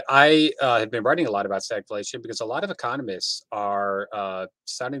I have been writing a lot about stagflation because a lot of economists are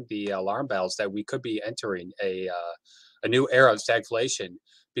sounding the alarm bells that we could be entering a a new era of stagflation,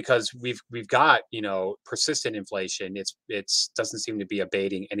 because we've got, you know, persistent inflation. It's doesn't seem to be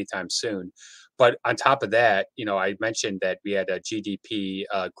abating anytime soon. But on top of that, you know, I mentioned that we had a GDP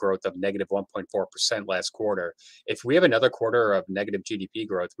growth of negative 1.4% last quarter. If we have another quarter of negative GDP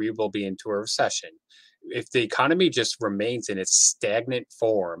growth, we will be into a recession. If the economy just remains in its stagnant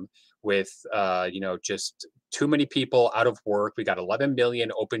form with, you know, just too many people out of work, we got 11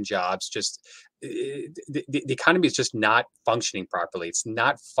 million open jobs, just the economy is just not functioning properly. It's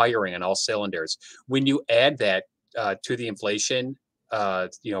not firing on all cylinders. When you add that to the inflation,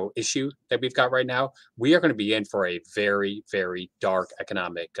 you know, issue that we've got right now, we are going to be in for a very, very dark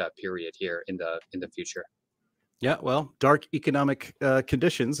economic period here in the future. Yeah, well, dark economic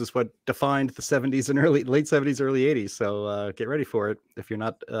conditions is what defined the 70s and late 70s, early 80s. So get ready for it. If you're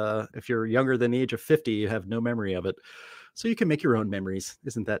not, if you're younger than the age of 50, you have no memory of it. So you can make your own memories.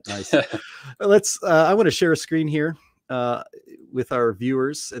 Isn't that nice? I want to share a screen here with our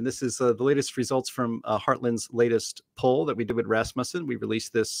viewers. And this is the latest results from Heartland's latest poll that we did with Rasmussen. We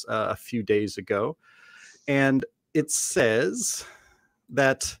released this a few days ago. And it says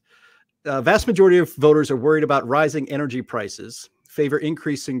that vast majority of voters are worried about rising energy prices, favor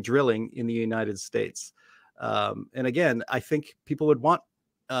increasing drilling in the United States. And again, I think people would want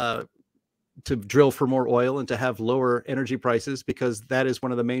to drill for more oil and to have lower energy prices, because that is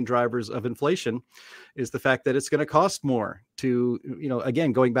one of the main drivers of inflation, is the fact that it's going to cost more to, you know,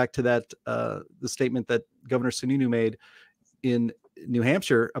 again, going back to that, the statement that Governor Sununu made in New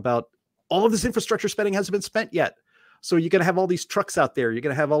Hampshire about all of this infrastructure spending hasn't been spent yet. So you're going to have all these trucks out there. You're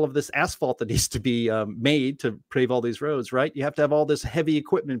going to have all of this asphalt that needs to be made to pave all these roads, right? You have to have all this heavy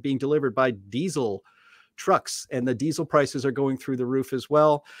equipment being delivered by diesel trucks, and the diesel prices are going through the roof as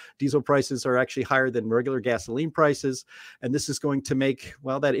well. Diesel prices are actually higher than regular gasoline prices. And this is going to make,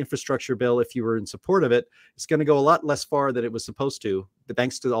 well, that infrastructure bill, if you were in support of it, it's going to go a lot less far than it was supposed to, but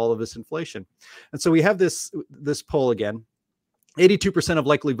thanks to all of this inflation. And so we have this poll again. 82% of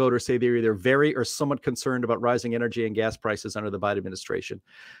likely voters say they're either very or somewhat concerned about rising energy and gas prices under the Biden administration.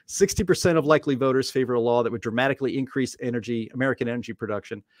 60% of likely voters favor a law that would dramatically increase American energy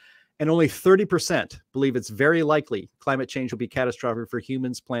production. And only 30% believe it's very likely climate change will be catastrophic for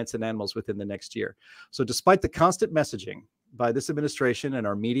humans, plants, and animals within the next year. So despite the constant messaging by this administration and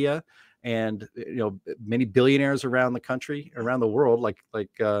our media and, you know, many billionaires around the country, around the world, like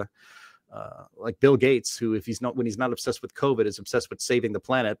Bill Gates, who, if when he's not obsessed with COVID, is obsessed with saving the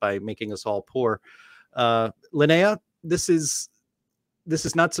planet by making us all poor. Linnea, this is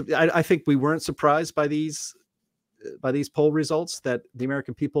not. I think we weren't surprised by these poll results, that the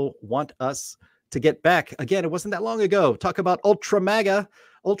American people want us to get back. Again, it wasn't that long ago. Talk about ultra MAGA.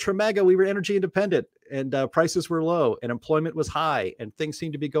 We were energy independent, and prices were low, and employment was high, and things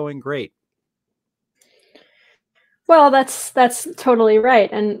seemed to be going great. Well, that's totally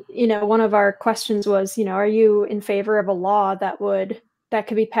right. And, you know, one of our questions was, you know, are you in favor of a law that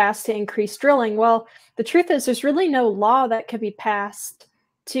could be passed to increase drilling? Well, the truth is there's really no law that could be passed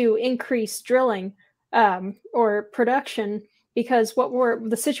to increase drilling or production, because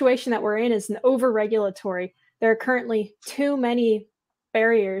the situation that we're in is an over-regulatory. There are currently too many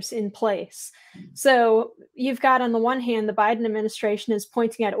barriers in place. So you've got, on the one hand, the Biden administration is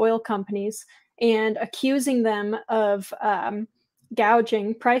pointing at oil companies and accusing them of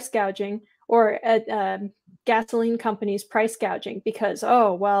price gouging, or gasoline companies price gouging, because,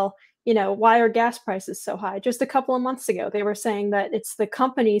 oh, well, you know, why are gas prices so high? Just a couple of months ago, they were saying that it's the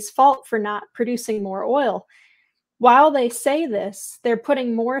company's fault for not producing more oil. While they say this, they're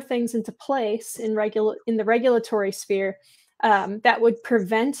putting more things into place in the regulatory sphere that would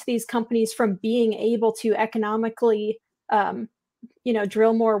prevent these companies from being able to economically you know,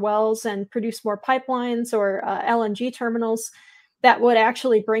 drill more wells and produce more pipelines or LNG terminals that would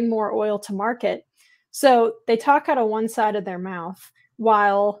actually bring more oil to market. So they talk out of one side of their mouth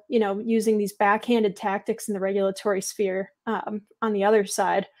while, you know, using these backhanded tactics in the regulatory sphere on the other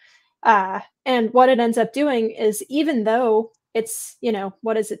side. And what it ends up doing is, even though it's, you know,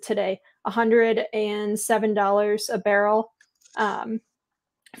 what is it today? $107 a barrel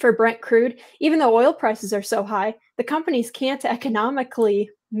for Brent crude. Even though oil prices are so high, the companies can't economically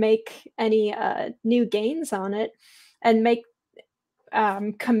make any new gains on it and make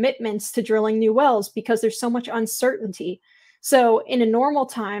commitments to drilling new wells, because there's so much uncertainty. So in a normal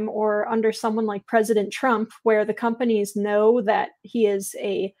time, or under someone like President Trump, where the companies know that he is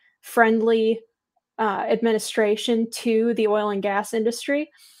a friendly administration to the oil and gas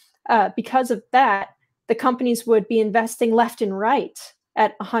industry, because of that, the companies would be investing left and right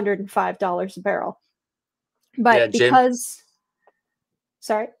at $105 a barrel. But yeah, because...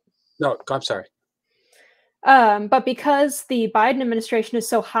 Sorry? No, I'm sorry. But because the Biden administration is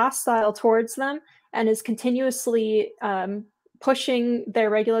so hostile towards them and is continuously pushing their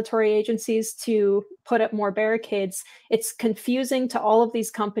regulatory agencies to put up more barricades, it's confusing to all of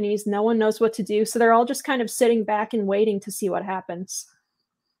these companies. No one knows what to do. So they're all just kind of sitting back and waiting to see what happens.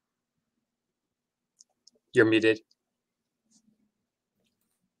 You're muted.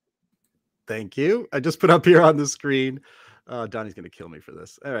 Thank you. I just put up here on the screen. Donnie's going to kill me for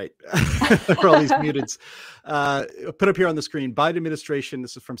this. All right. For all these mutants. Put up here on the screen, Biden administration,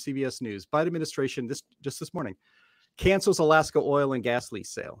 this is from CBS News. Biden administration, just this morning, cancels Alaska oil and gas lease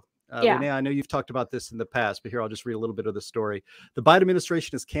sale. Linnea, I know you've talked about this in the past, but here I'll just read a little bit of the story. The Biden administration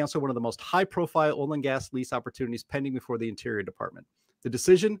has canceled one of the most high-profile oil and gas lease opportunities pending before the Interior Department. The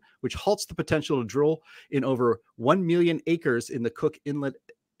decision, which halts the potential to drill in over 1 million acres in the Cook Inlet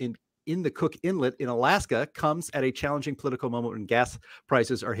in the Cook Inlet in Alaska, comes at a challenging political moment when gas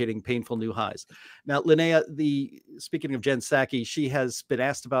prices are hitting painful new highs. Now, Linnea, speaking of Jen Psaki, she has been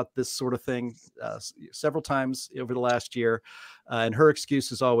asked about this sort of thing several times over the last year. And her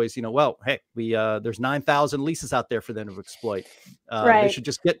excuse is always, well, hey, there's 9,000 leases out there for them to exploit. They should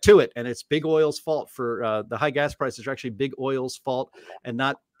just get to it. And it's big oil's fault for the high gas prices are actually big oil's fault and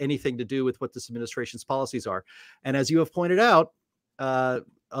not anything to do with what this administration's policies are. And as you have pointed out,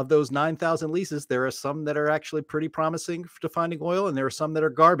 of those 9,000 leases, there are some that are actually pretty promising to finding oil, and there are some that are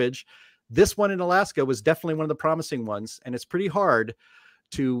garbage. This one in Alaska was definitely one of the promising ones, and it's pretty hard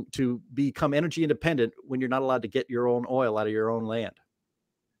to become energy independent when you're not allowed to get your own oil out of your own land.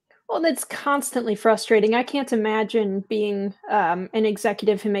 Well, that's constantly frustrating. I can't imagine being an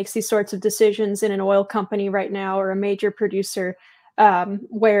executive who makes these sorts of decisions in an oil company right now or a major producer,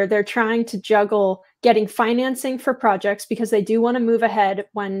 where they're trying to juggle getting financing for projects because they do want to move ahead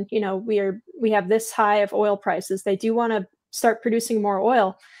when, we have this high of oil prices. They do want to start producing more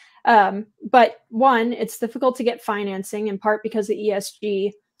oil. But one, it's difficult to get financing in part because of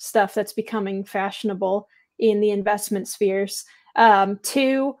ESG stuff that's becoming fashionable in the investment spheres.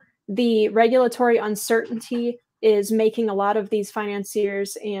 Two, the regulatory uncertainty is making a lot of these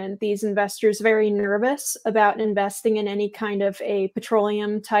financiers and these investors very nervous about investing in any kind of a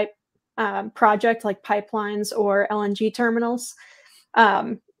petroleum type project like pipelines or LNG terminals.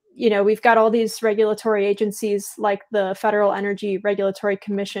 We've got all these regulatory agencies like the Federal Energy Regulatory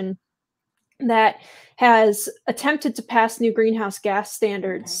Commission that has attempted to pass new greenhouse gas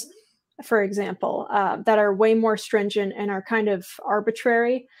standards, for example, that are way more stringent and are kind of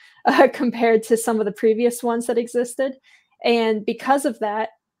arbitrary compared to some of the previous ones that existed. And because of that,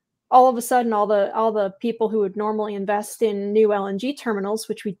 all of a sudden, all the people who would normally invest in new LNG terminals,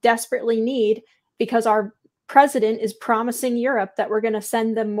 which we desperately need because our president is promising Europe that we're going to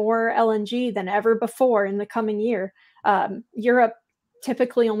send them more LNG than ever before in the coming year. Europe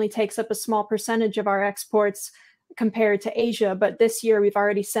typically only takes up a small percentage of our exports compared to Asia, but this year we've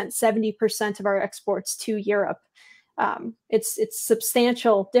already sent 70% of our exports to Europe. It's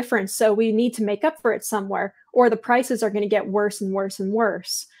substantial difference, so we need to make up for it somewhere, or the prices are going to get worse and worse and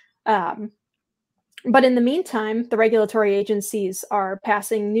worse. But in the meantime, the regulatory agencies are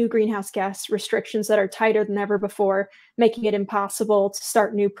passing new greenhouse gas restrictions that are tighter than ever before, making it impossible to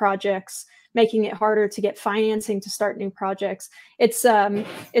start new projects, making it harder to get financing to start new projects.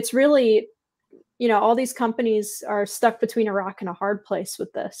 It's really, all these companies are stuck between a rock and a hard place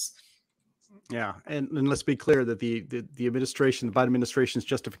with this. Yeah, and let's be clear that the administration, the Biden administration's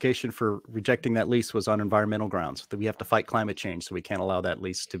justification for rejecting that lease was on environmental grounds, that we have to fight climate change, so we can't allow that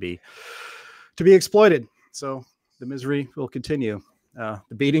lease to be exploited. So the misery will continue.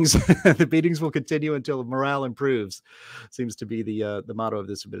 The beatings the beatings will continue until morale improves. Seems to be the motto of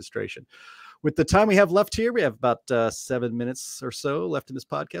this administration. With the time we have left here, we have about 7 minutes or so left in this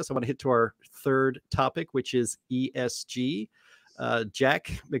podcast. I want to hit to our third topic, which is ESG.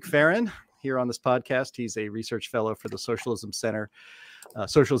 Jack McFerrin, here on this podcast, he's a research fellow for the Socialism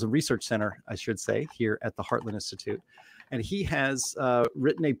Research Center, I should say, here at the Heartland Institute. And he has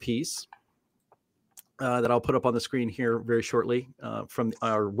written a piece that I'll put up on the screen here very shortly from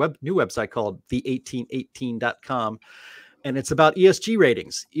our new website called the1818.com. And it's about ESG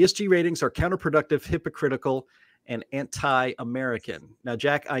ratings. ESG ratings are counterproductive, hypocritical, and anti-American. Now,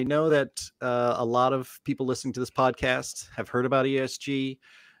 Jack, I know that a lot of people listening to this podcast have heard about ESG,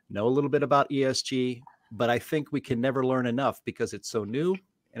 know a little bit about ESG, but I think we can never learn enough because it's so new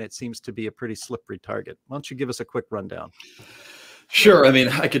and it seems to be a pretty slippery target. Why don't you give us a quick rundown? Sure. I mean,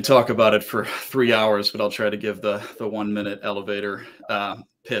 I could talk about it for 3 hours, but I'll try to give the 1 minute elevator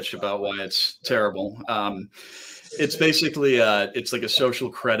pitch about why it's terrible. It's basically it's like a social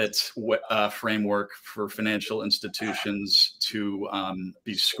credit framework for financial institutions to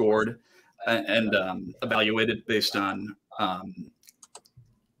be scored and evaluated based on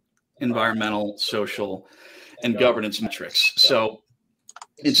environmental, social, and governance metrics. So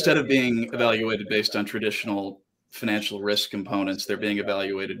instead of being evaluated based on traditional financial risk components, they're being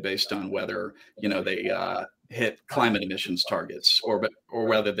evaluated based on whether, you know, they hit climate emissions targets, or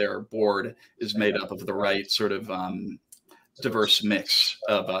whether their board is made up of the right sort of diverse mix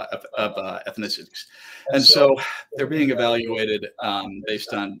of ethnicities. And so they're being evaluated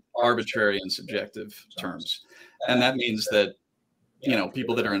based on arbitrary and subjective terms. And that means that, you know,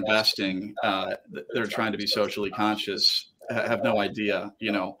 people that are investing, that are trying to be socially conscious, have no idea,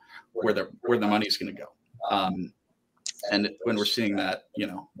 you know, where the money's going to go. And when we're seeing that, you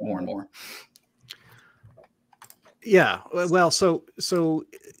know, more and more. Yeah. Well, so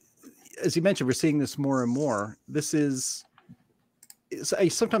as you mentioned, we're seeing this more and more. This is,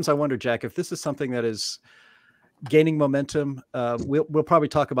 sometimes I wonder, Jack, if this is something that is gaining momentum. We'll probably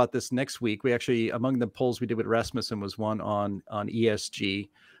talk about this next week. We actually, among the polls we did with Rasmussen, was one on ESG.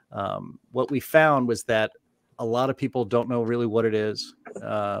 What we found was that a lot of people don't know really what it is.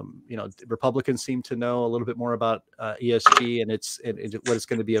 You know, Republicans seem to know a little bit more about ESG and what it's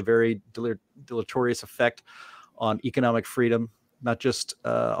going to be a very deleterious effect on economic freedom, not just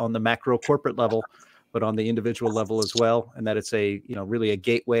on the macro corporate level, but on the individual level as well. And that it's really a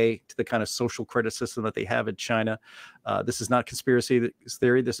gateway to the kind of social credit system that they have in China. This is not conspiracy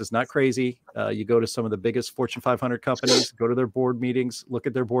theory. This is not crazy. You go to some of the biggest Fortune 500 companies, go to their board meetings, look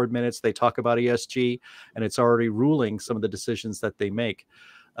at their board minutes. They talk about ESG, and it's already ruling some of the decisions that they make.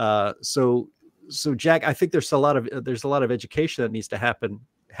 So Jack, I think there's a lot of education that needs to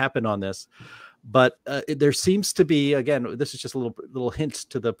happen on this. But there seems to be, again, this is just a little hint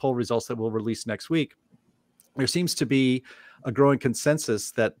to the poll results that we'll release next week. There seems to be a growing consensus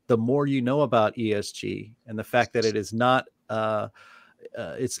that the more you know about ESG and the fact that it is not,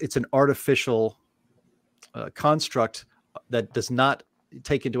 it's an artificial construct that does not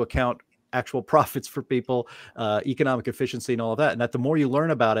take into account actual profits for people, economic efficiency, and all of that. And that the more you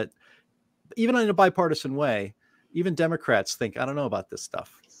learn about it, even in a bipartisan way, even Democrats think, I don't know about this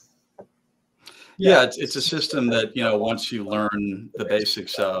stuff. Yeah, it's a system that, you know, once you learn the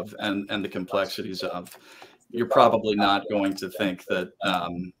basics of and the complexities of, you're probably not going to think that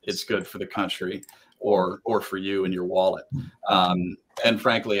it's good for the country or for you and your wallet. And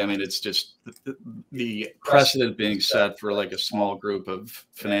frankly, I mean, it's just the precedent being set for like a small group of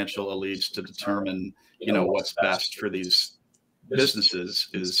financial elites to determine, you know, what's best for these businesses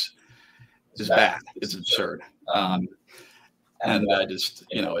is bad. It's absurd. And I just,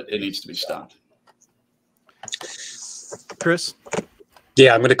 you know, it needs to be stopped. Chris?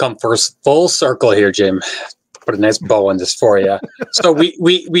 Yeah, I'm going to come full circle here, Jim. Put a nice bow on this for you. So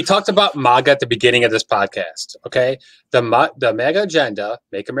we talked about MAGA at the beginning of this podcast. Okay, the MAGA agenda,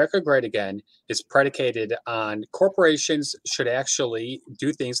 Make America Great Again, is predicated on corporations should actually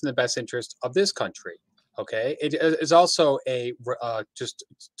do things in the best interest of this country. Okay, it is also a just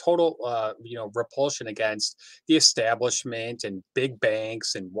total repulsion against the establishment and big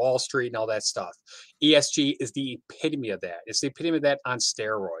banks and Wall Street and all that stuff. ESG is the epitome of that. It's the epitome of that on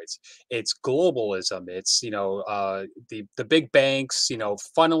steroids. It's globalism. It's the big banks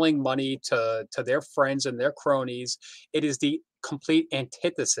funneling money to their friends and their cronies. It is the complete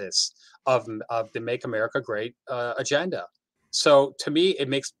antithesis of the Make America Great agenda. So to me, it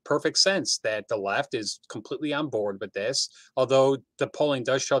makes perfect sense that the left is completely on board with this, although the polling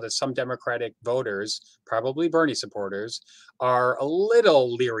does show that some Democratic voters, probably Bernie supporters, are a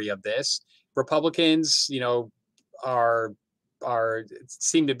little leery of this. Republicans,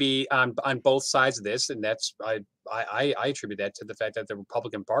 seem to be on both sides of this, and that's I attribute that to the fact that the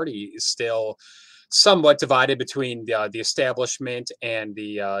Republican Party is still somewhat divided between the establishment and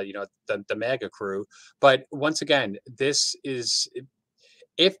the MAGA crew. But once again,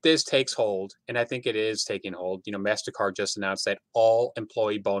 if this takes hold, and I think it is taking hold, MasterCard just announced that all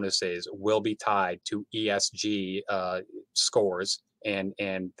employee bonuses will be tied to ESG scores and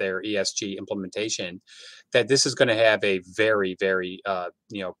their ESG implementation, that this is going to have a very, very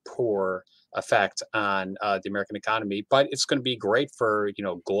poor effect on the American economy. But it's going to be great for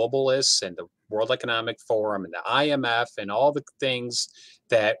globalists and the World Economic Forum and the IMF and all the things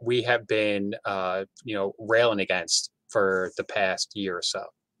that we have been railing against for the past year or so.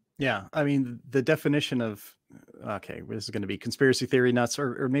 Yeah, I mean, the definition of, okay, this is going to be conspiracy theory nuts,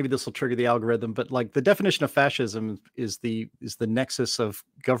 or maybe this will trigger the algorithm, but like the definition of fascism is the nexus of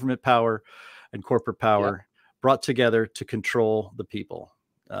government power and corporate power brought together to control the people.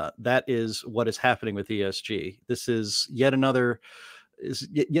 That is what is happening with ESG. This is yet another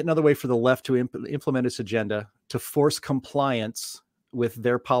way for the left to implement its agenda, to force compliance with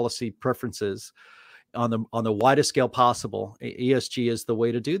their policy preferences on the widest scale possible. ESG is the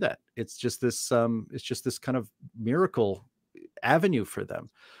way to do that. It's just this kind of miracle avenue for them.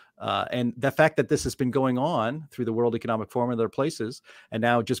 And the fact that this has been going on through the World Economic Forum and other places, and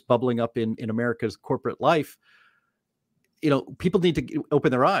now just bubbling up in America's corporate life, people need to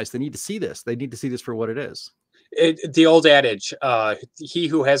open their eyes. They need to see this. They need to see this for what it is. The old adage, he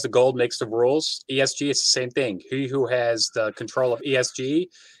who has the gold makes the rules. ESG is the same thing. He who has the control of ESG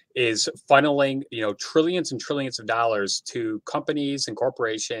is funneling, trillions and trillions of dollars to companies and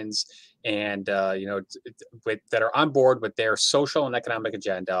corporations and, that are on board with their social and economic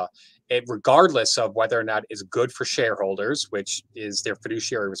agenda, regardless of whether or not it's good for shareholders, which is their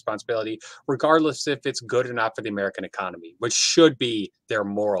fiduciary responsibility, regardless if it's good or not for the American economy, which should be their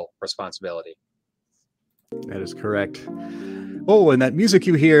moral responsibility. That is correct. Oh, and that music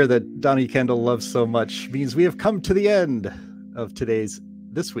you hear that Donnie Kendall loves so much means we have come to the end of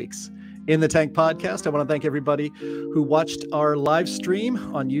this week's In the Tank podcast. I want to thank everybody who watched our live stream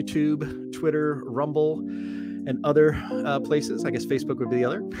on YouTube, Twitter, Rumble, and other places. I guess Facebook would be the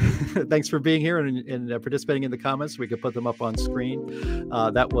other. Thanks for being here and participating in the comments. We could put them up on screen.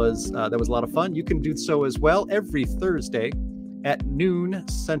 That was a lot of fun. You can do so as well every Thursday at noon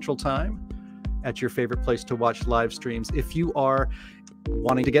Central Time at your favorite place to watch live streams. If you are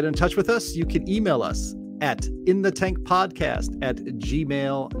wanting to get in touch with us, you can email us at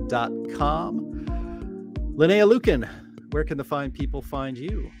inthetankpodcast@gmail.com. Linnea Lucan, where can the people find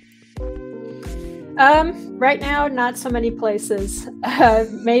you? Right now, not so many places.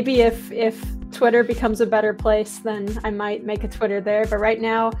 Maybe if Twitter becomes a better place, then I might make a Twitter there. But right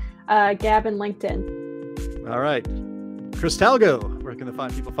now, Gab and LinkedIn. All right. Chris Talgo, where can the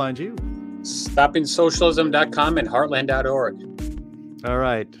people find you? StoppingSocialism.com and Heartland.org. All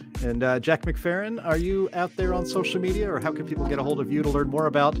right. And Jack McFerrin, are you out there on social media, or how can people get a hold of you to learn more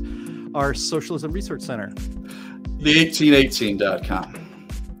about our Socialism Research Center? The1818.com.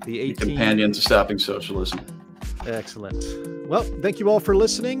 The 18... companion to Stopping Socialism. Excellent. Well, thank you all for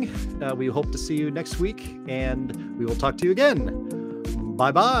listening. We hope to see you next week, and we will talk to you again.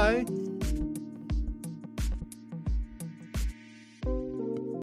 Bye-bye.